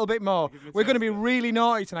little bit more. We're going to be really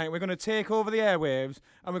naughty tonight. We're going to take over the airwaves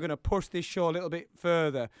and we're going to push this show a little bit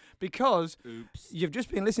further because you've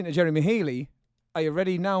just been listening to Jeremy Healy. Are you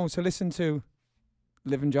ready now to listen to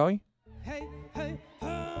Livin Joy? Hey, hey,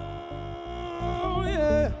 oh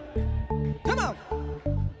yeah. Come on.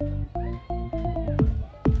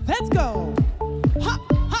 Let's go. Hop,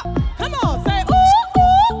 hop. Come on. Say ooh, ooh.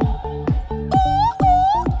 Ooh,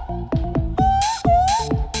 ooh.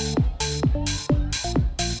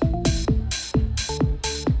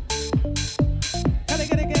 Gotta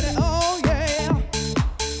get it. Oh yeah.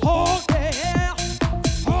 Oh yeah.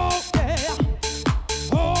 Oh yeah.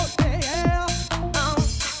 Oh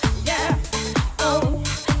yeah. Oh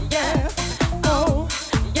yeah. Oh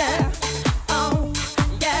yeah. Oh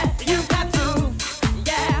yeah. You got to.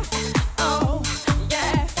 Yeah. Oh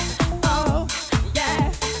yeah. Oh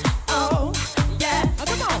yeah. Oh yeah. Oh,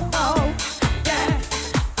 come on. Oh yeah.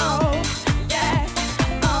 Oh yeah.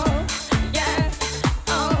 Oh yeah.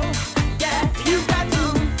 Oh yeah. You got to.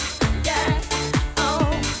 Yeah. Oh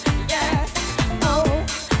yeah. Oh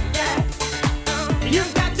yeah. You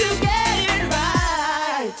got to get it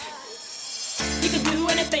right. You can do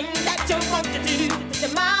anything that you want to do. Put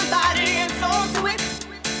your mind, body, and soul to it.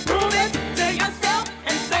 Prove it to yourself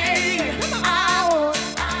and say,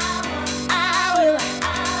 I will,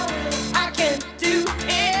 I can do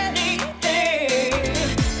anything.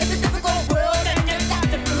 It's a difficult world and you got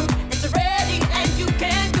to prove that you're ready and you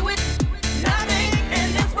can do it. Nothing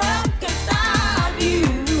in this world can stop you.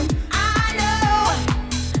 I know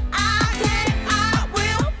I can, I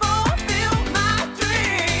will fulfill my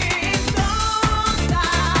dreams. Don't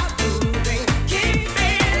stop moving, keep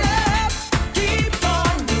it up, keep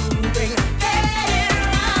on moving, get it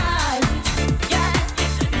right. Yeah,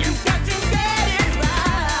 you got to get it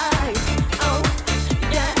right. Oh,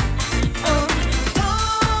 yeah,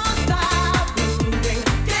 don't stop moving,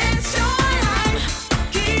 it's your life,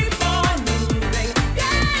 keep on moving,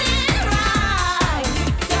 get it right.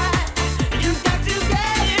 Yeah, you got to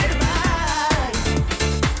get it right.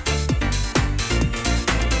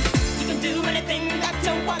 You can do anything that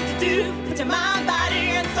you want to do. Put your mind, body,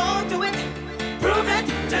 and soul to it. Prove it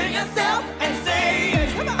to yourself and say,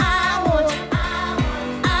 I want,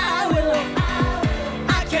 I will,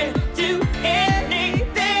 I can do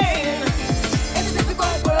anything. It's a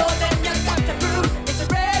difficult world and you got to prove that you're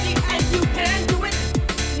ready and you can do it.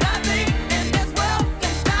 Nothing in this world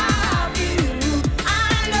can stop you. I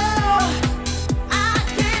know I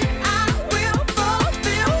can, I will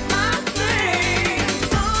fulfill my dreams.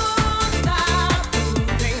 Don't stop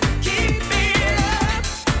moving, keep it up,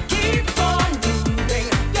 keep on moving,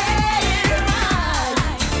 get it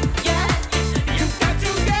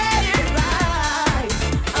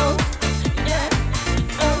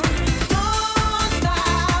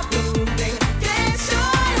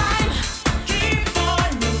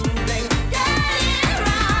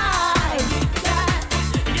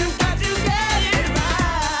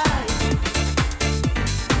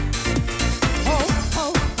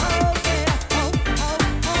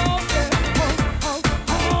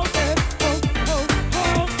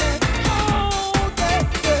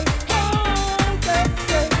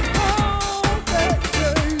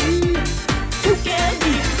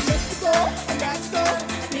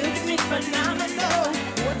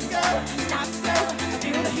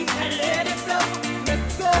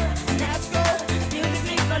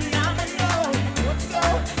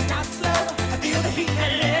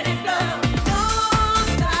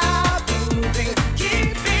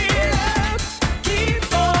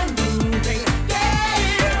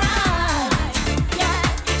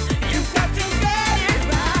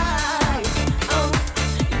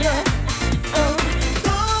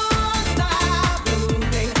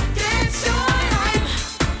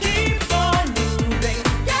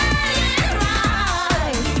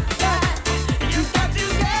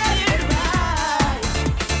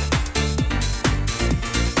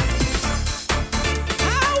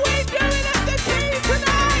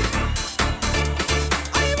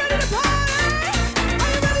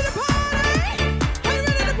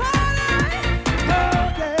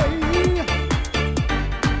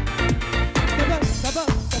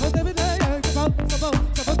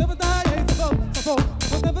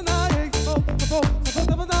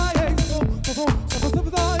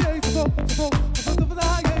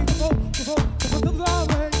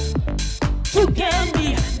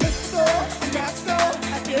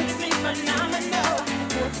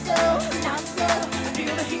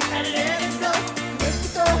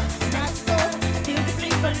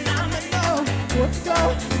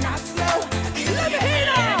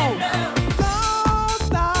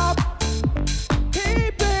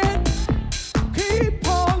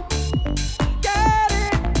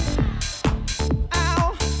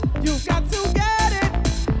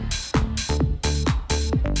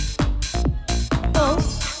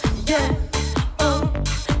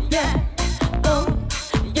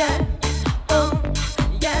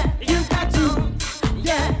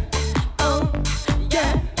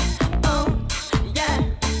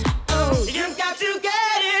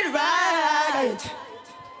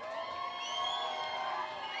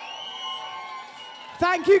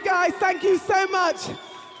Thank you guys, thank you so much.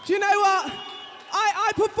 Do you know what?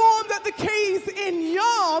 I performed at the Keys in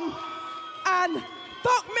Yarm, and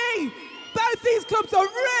fuck me, both these clubs are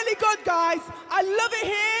really good, guys. I love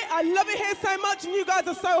it here so much, and you guys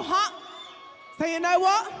are so hot. So you know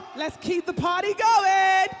what? Let's keep the party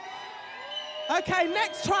going. Okay,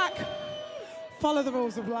 next track. Follow the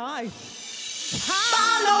rules of life.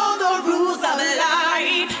 Follow the rules of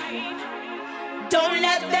life. Don't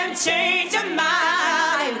let them change your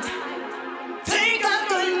mind. Take a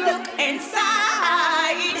good look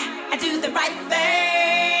inside and do the right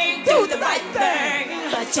thing. Do the right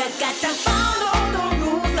thing. But you got to follow the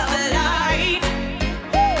rules of life.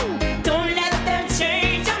 Don't let them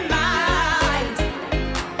change your mind.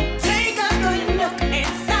 Take a good look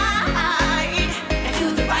inside and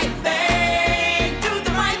do the right thing. Do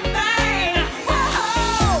the right thing.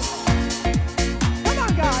 Whoa! Come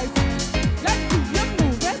on, guys. Let's do your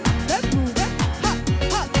moving. Let's move it. Hot,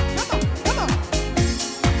 hot. Come on.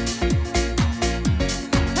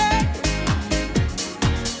 Hey.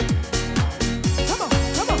 Come on.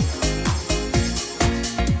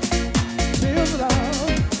 Feel the love.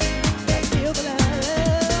 Feel the love.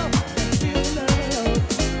 Feel the love.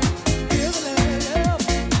 Feel the love.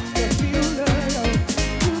 Feel the love.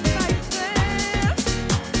 Do the right thing.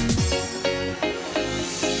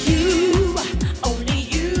 You, only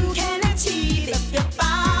you can achieve if you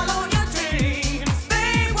follow your dreams.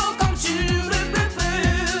 They will come true.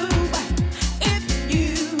 If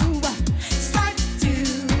you strive to,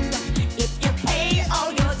 if you pay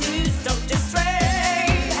all your dues, don't just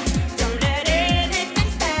stray. Don't let anything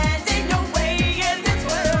stand in your way in this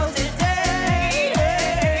world today.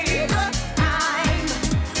 The time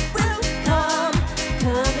will come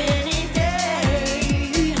any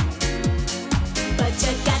day. But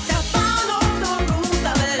you got to follow the rules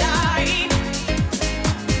of life.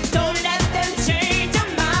 Don't let them change your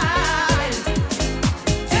mind.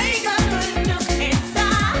 Take a good look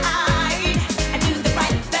inside and do the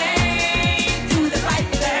right thing. Do the right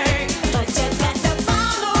thing. But you got to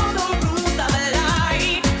follow the rules of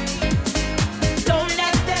life. Don't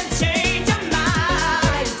let them change your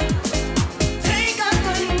mind. Take a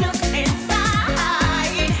good look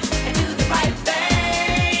inside and do the right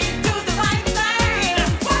thing. Do the right thing.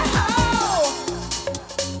 Whoa!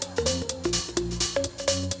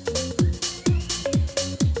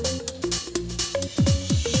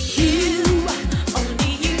 You,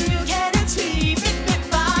 only you can achieve if you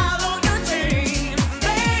follow your dreams.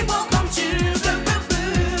 They will come true.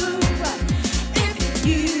 If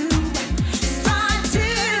you strive to,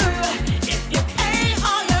 if you pay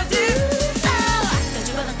all your dues, don't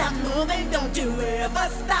you ever stop moving, don't you ever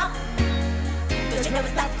stop. Don't you never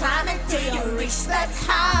stop climbing till you reach the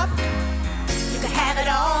top. You can have it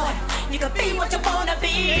all, you can be what you wanna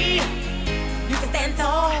be. You can stand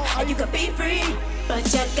tall and you can be free. But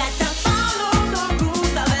you got to follow the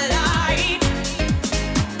rules of life.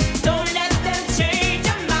 Don't let them change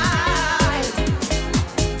your mind.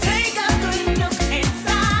 Take a good look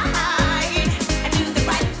inside and do the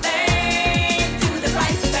right thing. Do the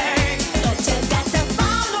right thing. But you got to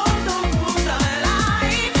follow the rules of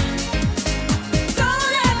life. Don't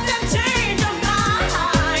let them change your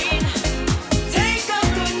mind. Take a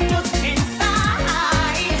good look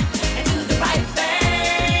inside and do the right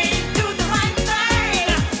thing. Do the right thing.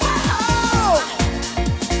 Whoa!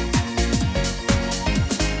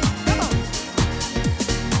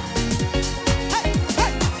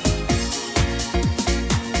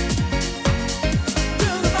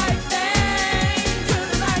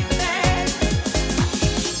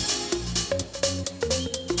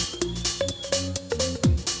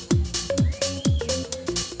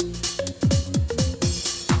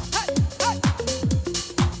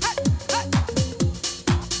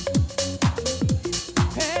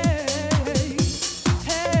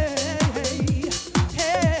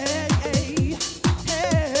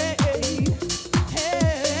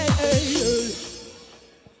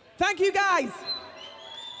 Thank you, guys.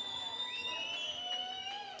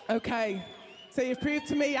 Okay, so you've proved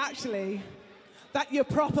to me, actually, that you're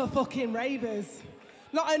proper fucking ravers.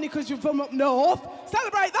 Not only because you're from up north,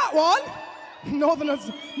 celebrate that one.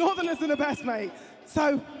 Northerners are the best, mate.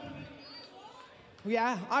 So,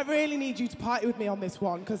 yeah, I really need you to party with me on this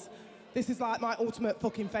one, because this is like my ultimate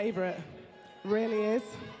fucking favorite. Really is.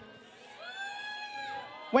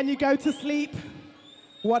 When you go to sleep,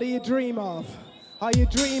 what do you dream of? Are you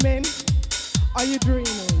dreaming? Are you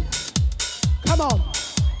dreaming? Come on.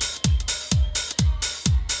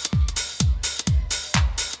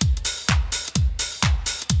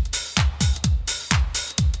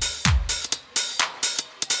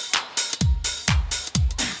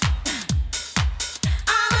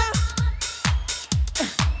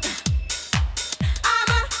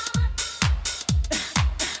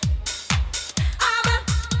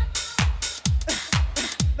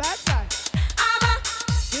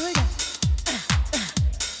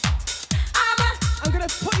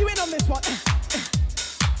 put you in on this one.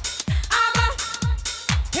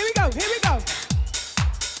 Here we go, here we go.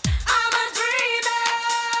 I'm a dreamer.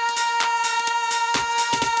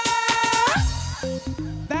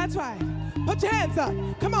 That's right. Put your hands up.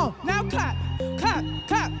 Come on, now clap. Clap,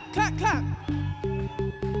 clap, clap, clap.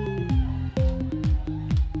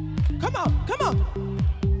 Come on, come on.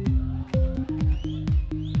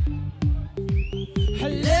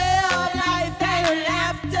 Love, life, and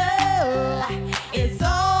laughter is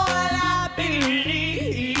all I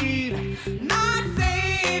believe. My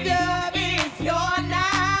Savior is pure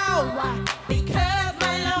now, because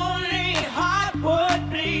my lonely heart would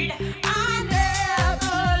bleed. I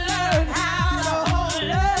never learned how to hold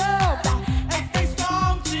love and stay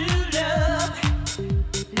strong to love.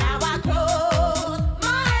 Now I close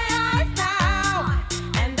my eyes now,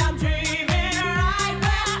 and I'm dreaming right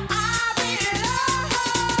where I belong.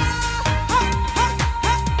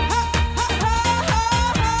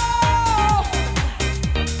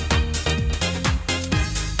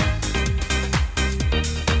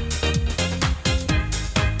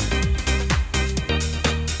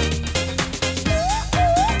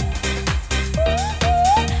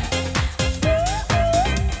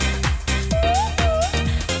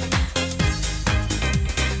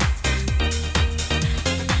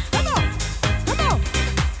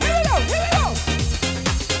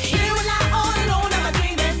 Here when I'm all alone, I'm a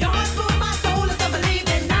dreaming. Your heart full, my soul is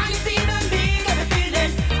unbelieving. Now you see the me, got me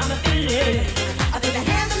feeling, I'm a feeling. I think the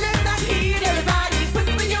hands and lips that heal everybody.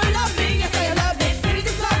 Whisper you love me, you say you love me. Please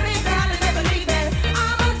just love me, darling, never leave me.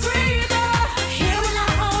 I'm a dreamer. Here when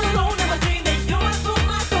I'm all alone, I'm a dreaming. Your heart full,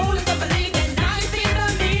 my soul is unbelieving. Now you see the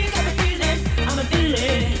me, got me feeling, I'm a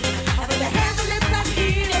feeling. I think the hands and lips that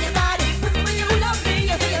heal everybody. Whisper you love me,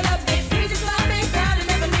 you say you love me. Please just love me, darling,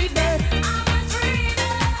 never leave me. I'm a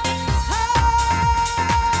dreamer.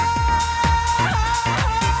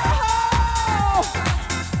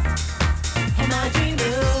 Am I a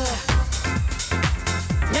dreamer?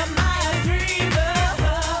 Am I a dreamer?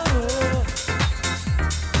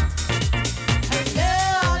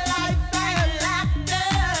 Love, life, and laughter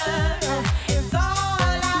is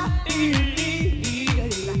all I believe.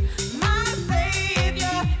 My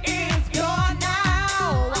Savior is pure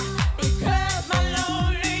now, because my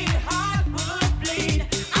lonely heart would bleed.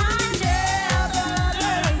 I never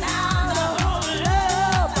learned how to hold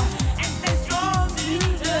love and stay strong to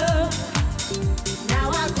love. Now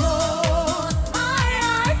I close my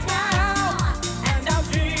eyes now, and I'm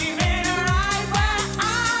dreaming right where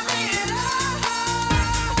I belong.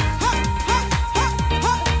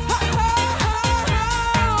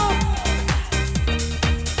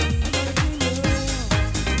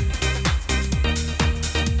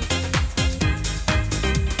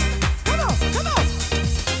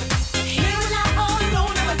 Here when I'm all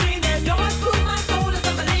alone, I'm a dreaming. Your heart full, my soul is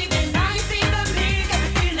unbelieving. Now you see the me, got me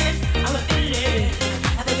feeling, I'm a feeling.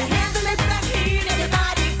 I think the hands and lips that heal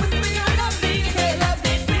everybody. Whisper you love me, you say you love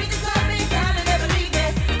me. Please just love me, darling, never leave me.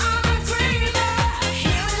 I'm a dreamer.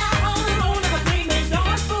 Here when I'm all alone, I'm a dreaming. Your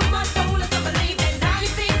heart full, my soul is unbelieving. Now you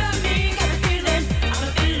see the me, got me feeling, I'm a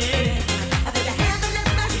feeling. I think the hands and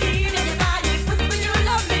lips that heal everybody. Whisper you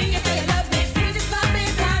love me, you say you love me. Please just love me,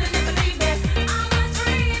 darling, never leave me. I'm a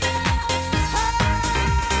dreamer.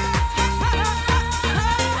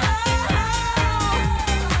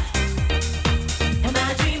 Am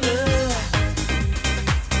I a dreamer?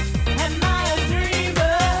 Am I a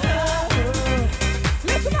dreamer?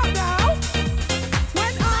 Listen up now.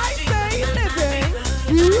 When I say living,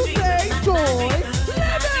 you say joy.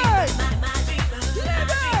 Living!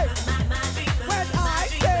 Living! When I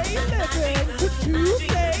say living, would you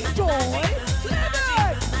say joy?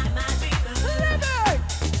 Living! Living!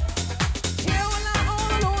 Here when I'm all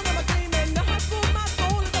alone, I'm a dreaming. The heart full, my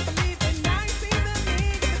soul is unbelieving. Now you see the me,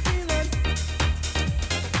 got me feeling.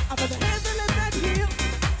 I put the hands and lips that heal.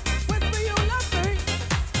 Whisper you love me.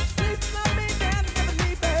 Please love me, damn, never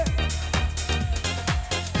leave me.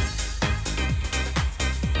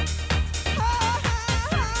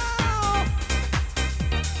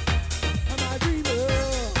 Am I a dreamer?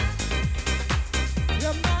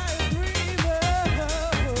 Am I a dreamer?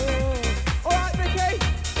 All right, Vicky.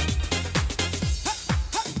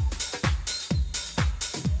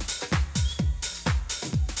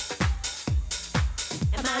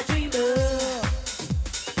 Am I a dreamer?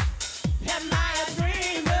 Am I a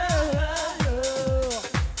dreamer?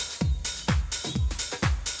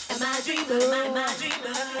 Am I a dreamer? Am I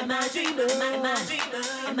a dreamer? Am I a dreamer?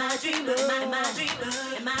 Am I a dreamer? Am I a dreamer? Am I a dreamer?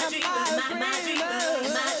 Am I a dreamer? Am I a dreamer? Am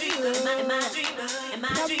I a dreamer? Am I a dreamer? Am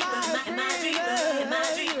I a dreamer? Am I a dreamer? Am I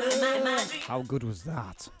a dreamer? Am I a dreamer? How good was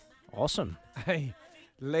that? Awesome. Hey,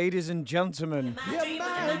 Ladies and gentlemen.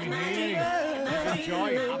 Livin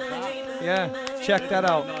Joy. Have that. Yeah, check that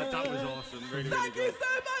out. No, that was awesome. Really, really Thank good. you so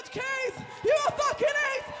much, Keys. You are fucking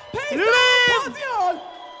ace. Peace Live out, party on.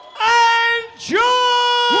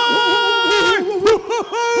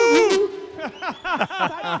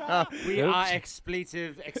 We Oops. are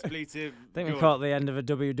expletive. I think we good. caught the end of a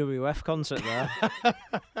WWF concert there.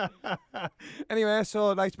 Anyway,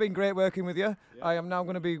 so it's been great working with you. I am now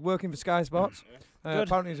going to be working for Sky Sports. Good.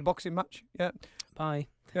 Apparently, it's a boxing match. Yeah. Bye.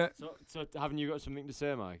 Yeah. So haven't you got something to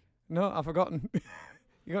say, Mike? No, I've forgotten.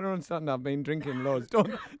 You got to understand. I've been drinking loads.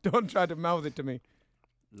 Don't try to mouth it to me.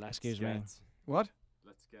 Excuse me. What?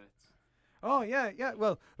 Let's get. Oh yeah.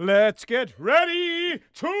 Well, let's get ready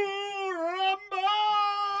to rumble.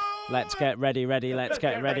 Let's get ready. Let's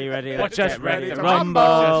get ready. Let's Let's get get ready ready to to rumble.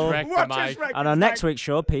 Just wreck the Watch mic. us wreck And this on mic. next week's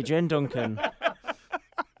show, PJ and Duncan.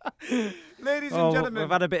 Ladies and gentlemen, we've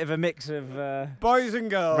had a bit of a mix of boys and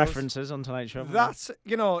girls, references on tonight's show. That's,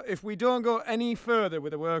 if we don't go any further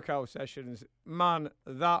with the workout sessions, man,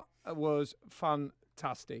 that was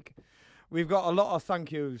fantastic. We've got a lot of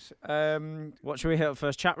thank yous. What should we hit up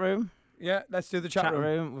first? Chat room? Yeah, let's do the chat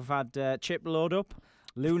room. We've had Chip Load Up,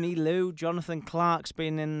 Looney Lou, Jonathan Clark's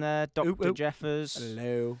been in there, Dr. Oop, oop. Jeffers,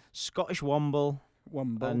 Hello. Scottish Womble,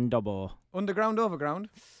 and Dobbo. Underground, overground.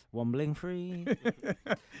 Wombling free.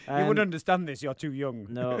 You wouldn't understand this, you're too young.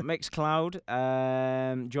 No, Mixcloud,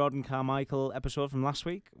 Jordan Carmichael episode from last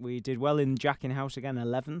week. We did well in Jack in House again,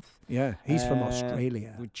 11th. Yeah, he's from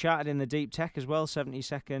Australia. We chatted in the Deep Tech as well,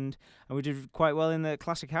 72nd. And we did quite well in the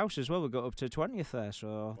Classic House as well. We got up to 20th there,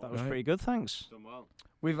 so that was Right. pretty good, thanks. Done well.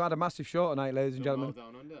 We've had a massive show tonight, ladies and Done gentlemen.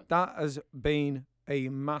 well down under. That has been a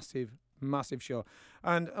massive show.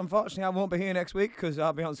 And unfortunately, I won't be here next week because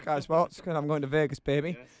I'll be on Sky Sports because I'm going to Vegas,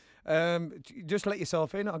 baby. Yes. Just let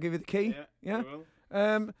yourself in. I'll give you the key. Yeah. Yeah. we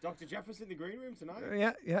will. Dr. Jeffers in the green room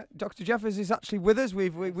tonight. Yeah. Dr. Jeffers is actually with us.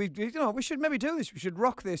 We should maybe do this. We should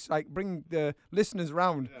rock this. Like bring the listeners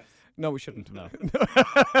round. Yes. No, we shouldn't. No.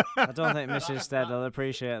 I don't think Mrs. Stead will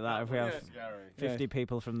appreciate that if we have 50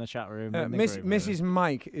 people from the chat room. in the group with us. Mrs.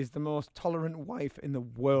 Mike is the most tolerant wife in the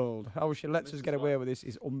world. How she lets us get away with this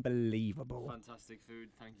is unbelievable. Fantastic food.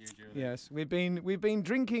 Thank you, Julie. Yes, we've been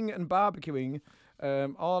drinking and barbecuing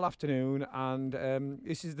all afternoon, and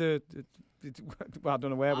this is well, I don't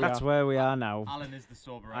know where we are. That's where we are now. Alan is the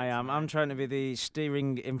sober. I am. I'm trying to be the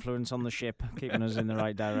steering influence on the ship, keeping us in the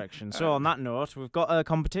right direction. So on that note, we've got a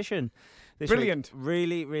competition. This Brilliant. week.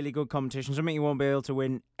 Really, really good competition. Something you won't be able to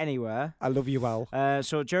win anywhere. I love you, Al.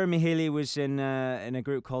 So Jeremy Healy was in a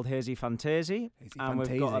group called Hazy Fantasy, and we've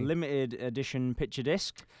got a Fantasy. limited edition picture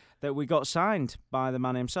disc that we got signed by the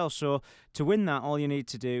man himself. So to win that, all you need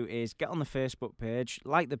to do is get on the Facebook page,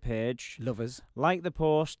 like the page, Lovers, like the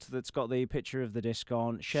post that's got the picture of the disc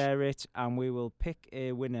on, share it, and we will pick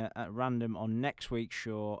a winner at random on next week's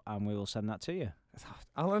show, and we will send that to you.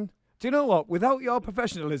 Alan, do you know what? Without your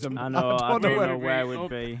professionalism, I know, I don't know don't know where we'd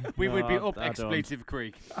be. We No, would be I- up I don't. Expletive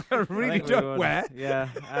Creek. I really think we don't. would. Where? Yeah.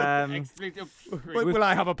 Expletive Creek. Will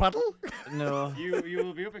I have a paddle? No. You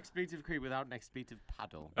will be up Expletive Creek without an expletive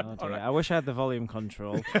paddle. Oh dear. I wish I had the volume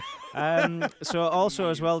control. So also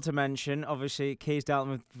as well to mention, obviously, Keys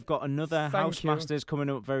Dalton, we've got another Thank you. Housemasters coming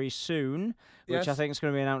up very soon, which I Yes. think is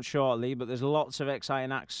going to be announced shortly, but there's lots of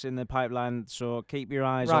exciting acts in the pipeline, so keep your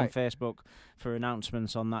eyes on Right. Facebook for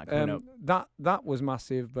announcements on that coming up. That was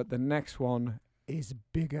massive, but the next one is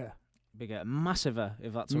bigger. Bigger, massiver,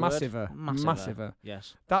 if that's a Massiver. word. Massiver.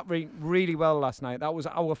 Yes. That went really well last night. That was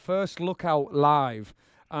our first look out live,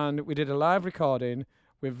 and we did a live recording.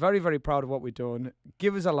 We're very, very proud of what we've done.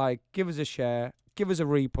 Give us a like, give us a share, give us a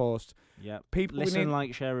repost. Yeah. People, we Listen, need-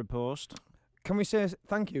 like, share, and post. Can we say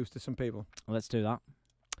thank yous to some people? Let's do that.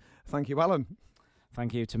 Thank you, Alan.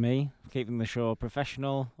 Thank you to me, keeping the show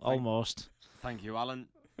professional, almost, Thank you, Alan.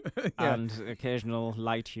 Yeah. and occasional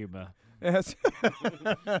light humour. Yes.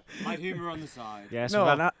 Light humour on the side. Yes, No.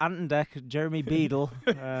 we've had Ant Deck, Jeremy Beadle.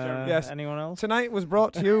 Yes. Anyone else? Tonight was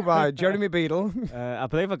brought to you by Jeremy Beadle. I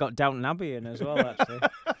believe I got Downton Abbey in as well, actually.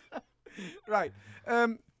 Right.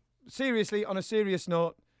 Seriously, on a serious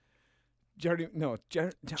note, Jeremy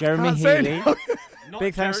Jeremy Healy.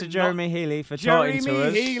 Big thanks to Jeremy not Healy for talking to Jeremy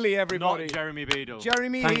us. Healy, everybody. Not Jeremy Beadle.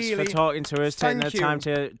 Jeremy Thanks Healy. for talking to us, taking the Thank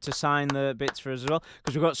time you. to sign the bits for us as well,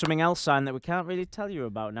 because we've got something else signed that we can't really tell you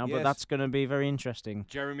about now, but Yes. that's going to be very interesting.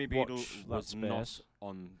 Jeremy Beadle Watch that was not space.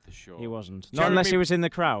 on the show. He wasn't. Not unless he was in the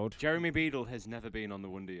crowd. Jeremy Beadle has never been on the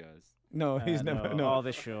Wonder Years. No, he's never. No, or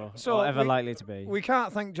this show. So ever likely to be. We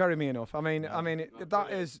can't thank Jeremy enough. I mean, that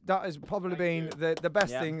has probably been the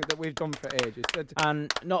best thing that we've done for ages.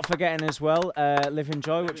 And not forgetting as well, Livin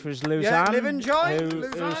Joy, which was Luzanne. Yeah, Livin Joy,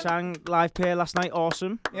 who sang live play last night.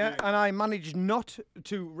 Awesome. Yeah, and I managed not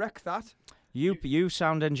to wreck that. You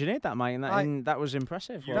sound engineered that, Mike, and that was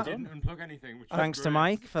impressive. You didn't unplug anything. Which Thanks was to great.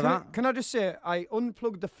 Mike for that. Can I just say, I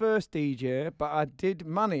unplugged the first DJ, but I did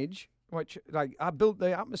manage. Which, I built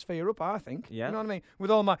the atmosphere up, I think. Yeah. You know what I mean?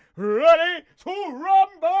 With all my ready to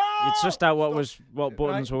rumble! You'd sussed out what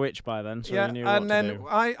buttons were which by then, so you knew what to do. And then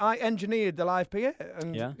I engineered the live PA,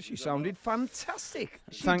 and she sounded fantastic.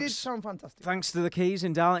 She did sound fantastic. Thanks to the Keys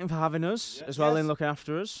in Darlington for having us, as well in looking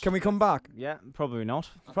after us. Can we come back? Yeah, probably not.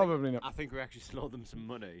 Probably not. I think we actually slowed them some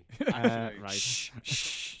money. Right.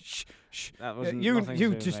 Shh. That wasn't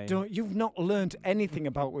You just don't. You've not learnt anything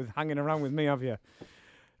about with hanging around with me, have you?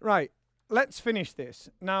 Right. Let's finish this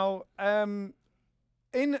now. In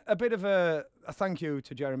a bit of a thank you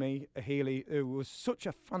to Jeremy Healy, who was such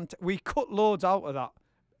a we cut loads out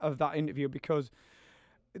of that interview because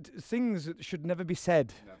things that should never be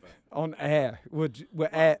said on air were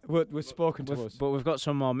spoken to us. But we've got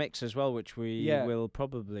some more mix as well, which we will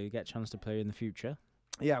probably get a chance to play in the future.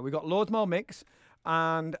 Yeah, we got loads more mix,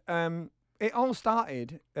 and it all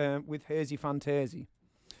started with Hazy Fantasy.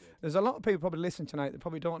 There's a lot of people probably listening tonight that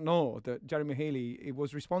probably don't know that Jeremy Healy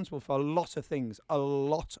was responsible for a lot of things, a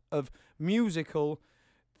lot of musical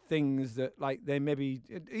things that they maybe.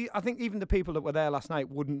 I think even the people that were there last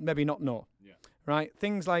night wouldn't maybe not know. Yeah. Right?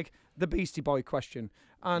 Things like the Beastie Boy question.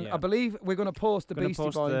 And I believe we're going to post the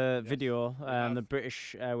Beastie Boy. The video, the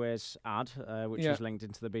British Airways ad, which is linked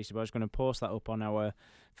into the Beastie Boys. Going to post that up on our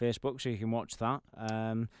Facebook so you can watch that.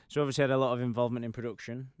 So obviously had a lot of involvement in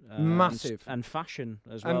production. Massive. And fashion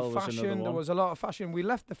as well. And was fashion, another one. there was a lot of fashion. We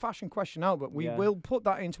left the fashion question out, but we will put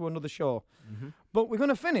that into another show. Mm-hmm. But we're going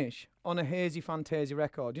to finish on a Hazy Fantasy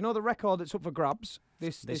record. You know the record that's up for grabs?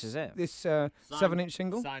 This is it. This 7-inch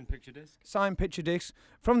single. Signed picture disc. Signed picture disc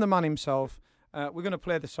from the man himself. We're going to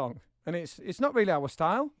play the song. And it's not really our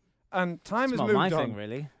style. And time has moved on. It's not my thing,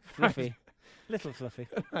 really. Fluffy. Little fluffy.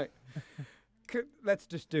 Right. Let's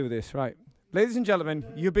just do this, right? Ladies and gentlemen,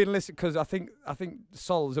 you've been listening because I think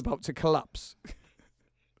Sol's about to collapse.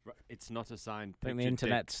 It's not a signed I picture think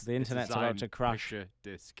the internet's about to crash. Picture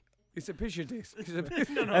disc. It's a picture disc.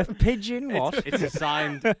 A pigeon what? It's a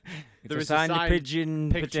signed. There is a signed pigeon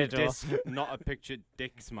picture potato. disc, not a picture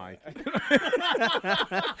dicks, Mike.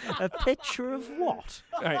 A picture of what?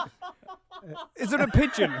 Right. Is there a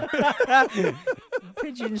pigeon?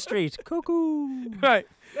 Pigeon Street. Cuckoo. Right.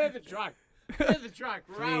 Play the track. Play the track.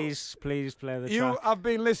 Please play the track. You have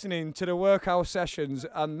been listening to the WorkHOUSE sessions,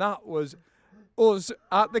 and that was us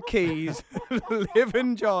at the keys,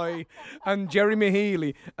 Livin Joy, and Jeremy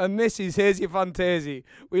Healy, and this is Hazy Fantasy.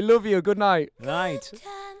 We love you. Good night. Night.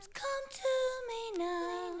 Times come to me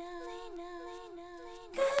now.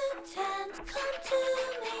 Good times come to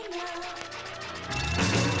me now.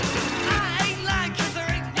 I ain't lying 'cause there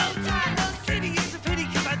ain't no time. No city is a pity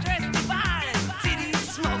 'cause I dress divine. City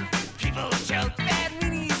smoke, people joke, bad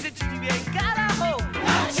weenies that you ain't got a hope.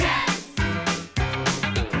 No chance.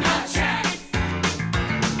 No chance.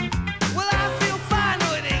 Well, I feel fine, no,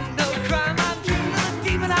 it ain't no crime. I'm dreaming of a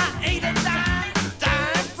demon, I ate a dime.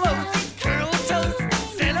 Dime floats, curl toast,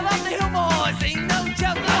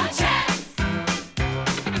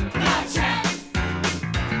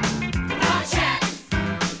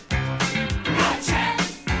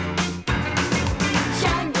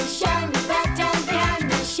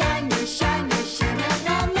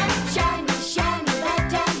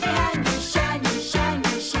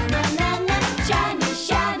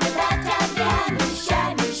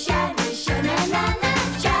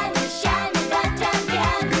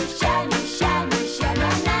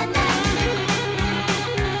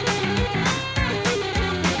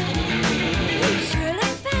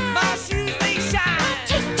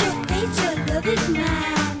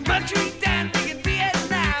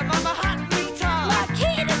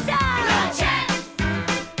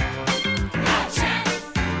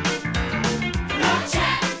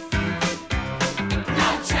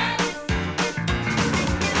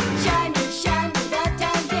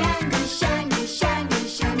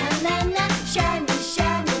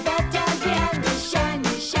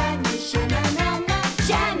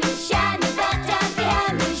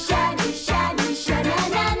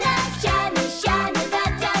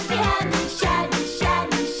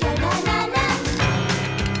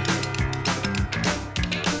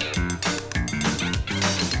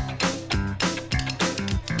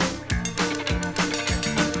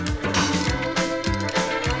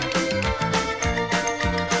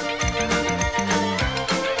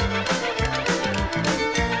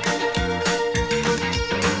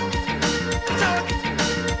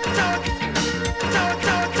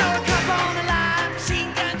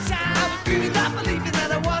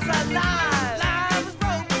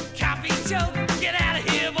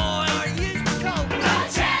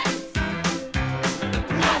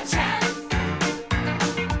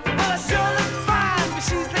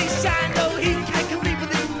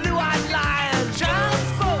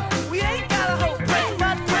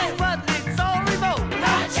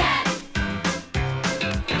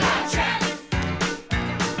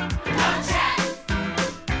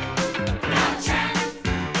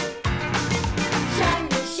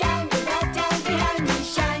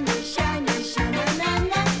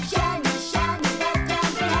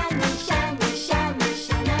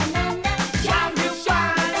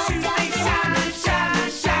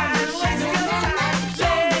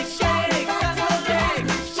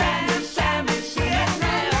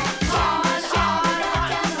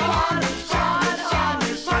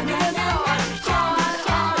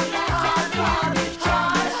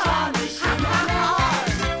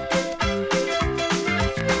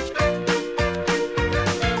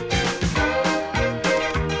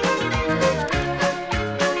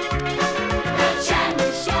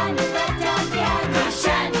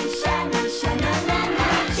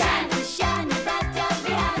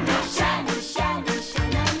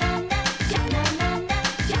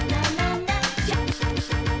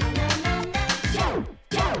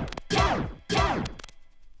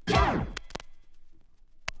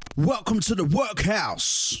 Welcome to the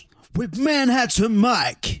Workhouse with Manhattan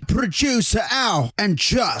Mike, producer Al, and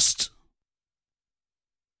Just.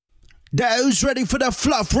 Those ready for the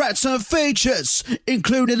fluff, rats and features,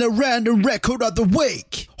 including a random record of the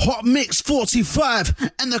week, Hot Mix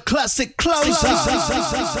 45, and the classic closer.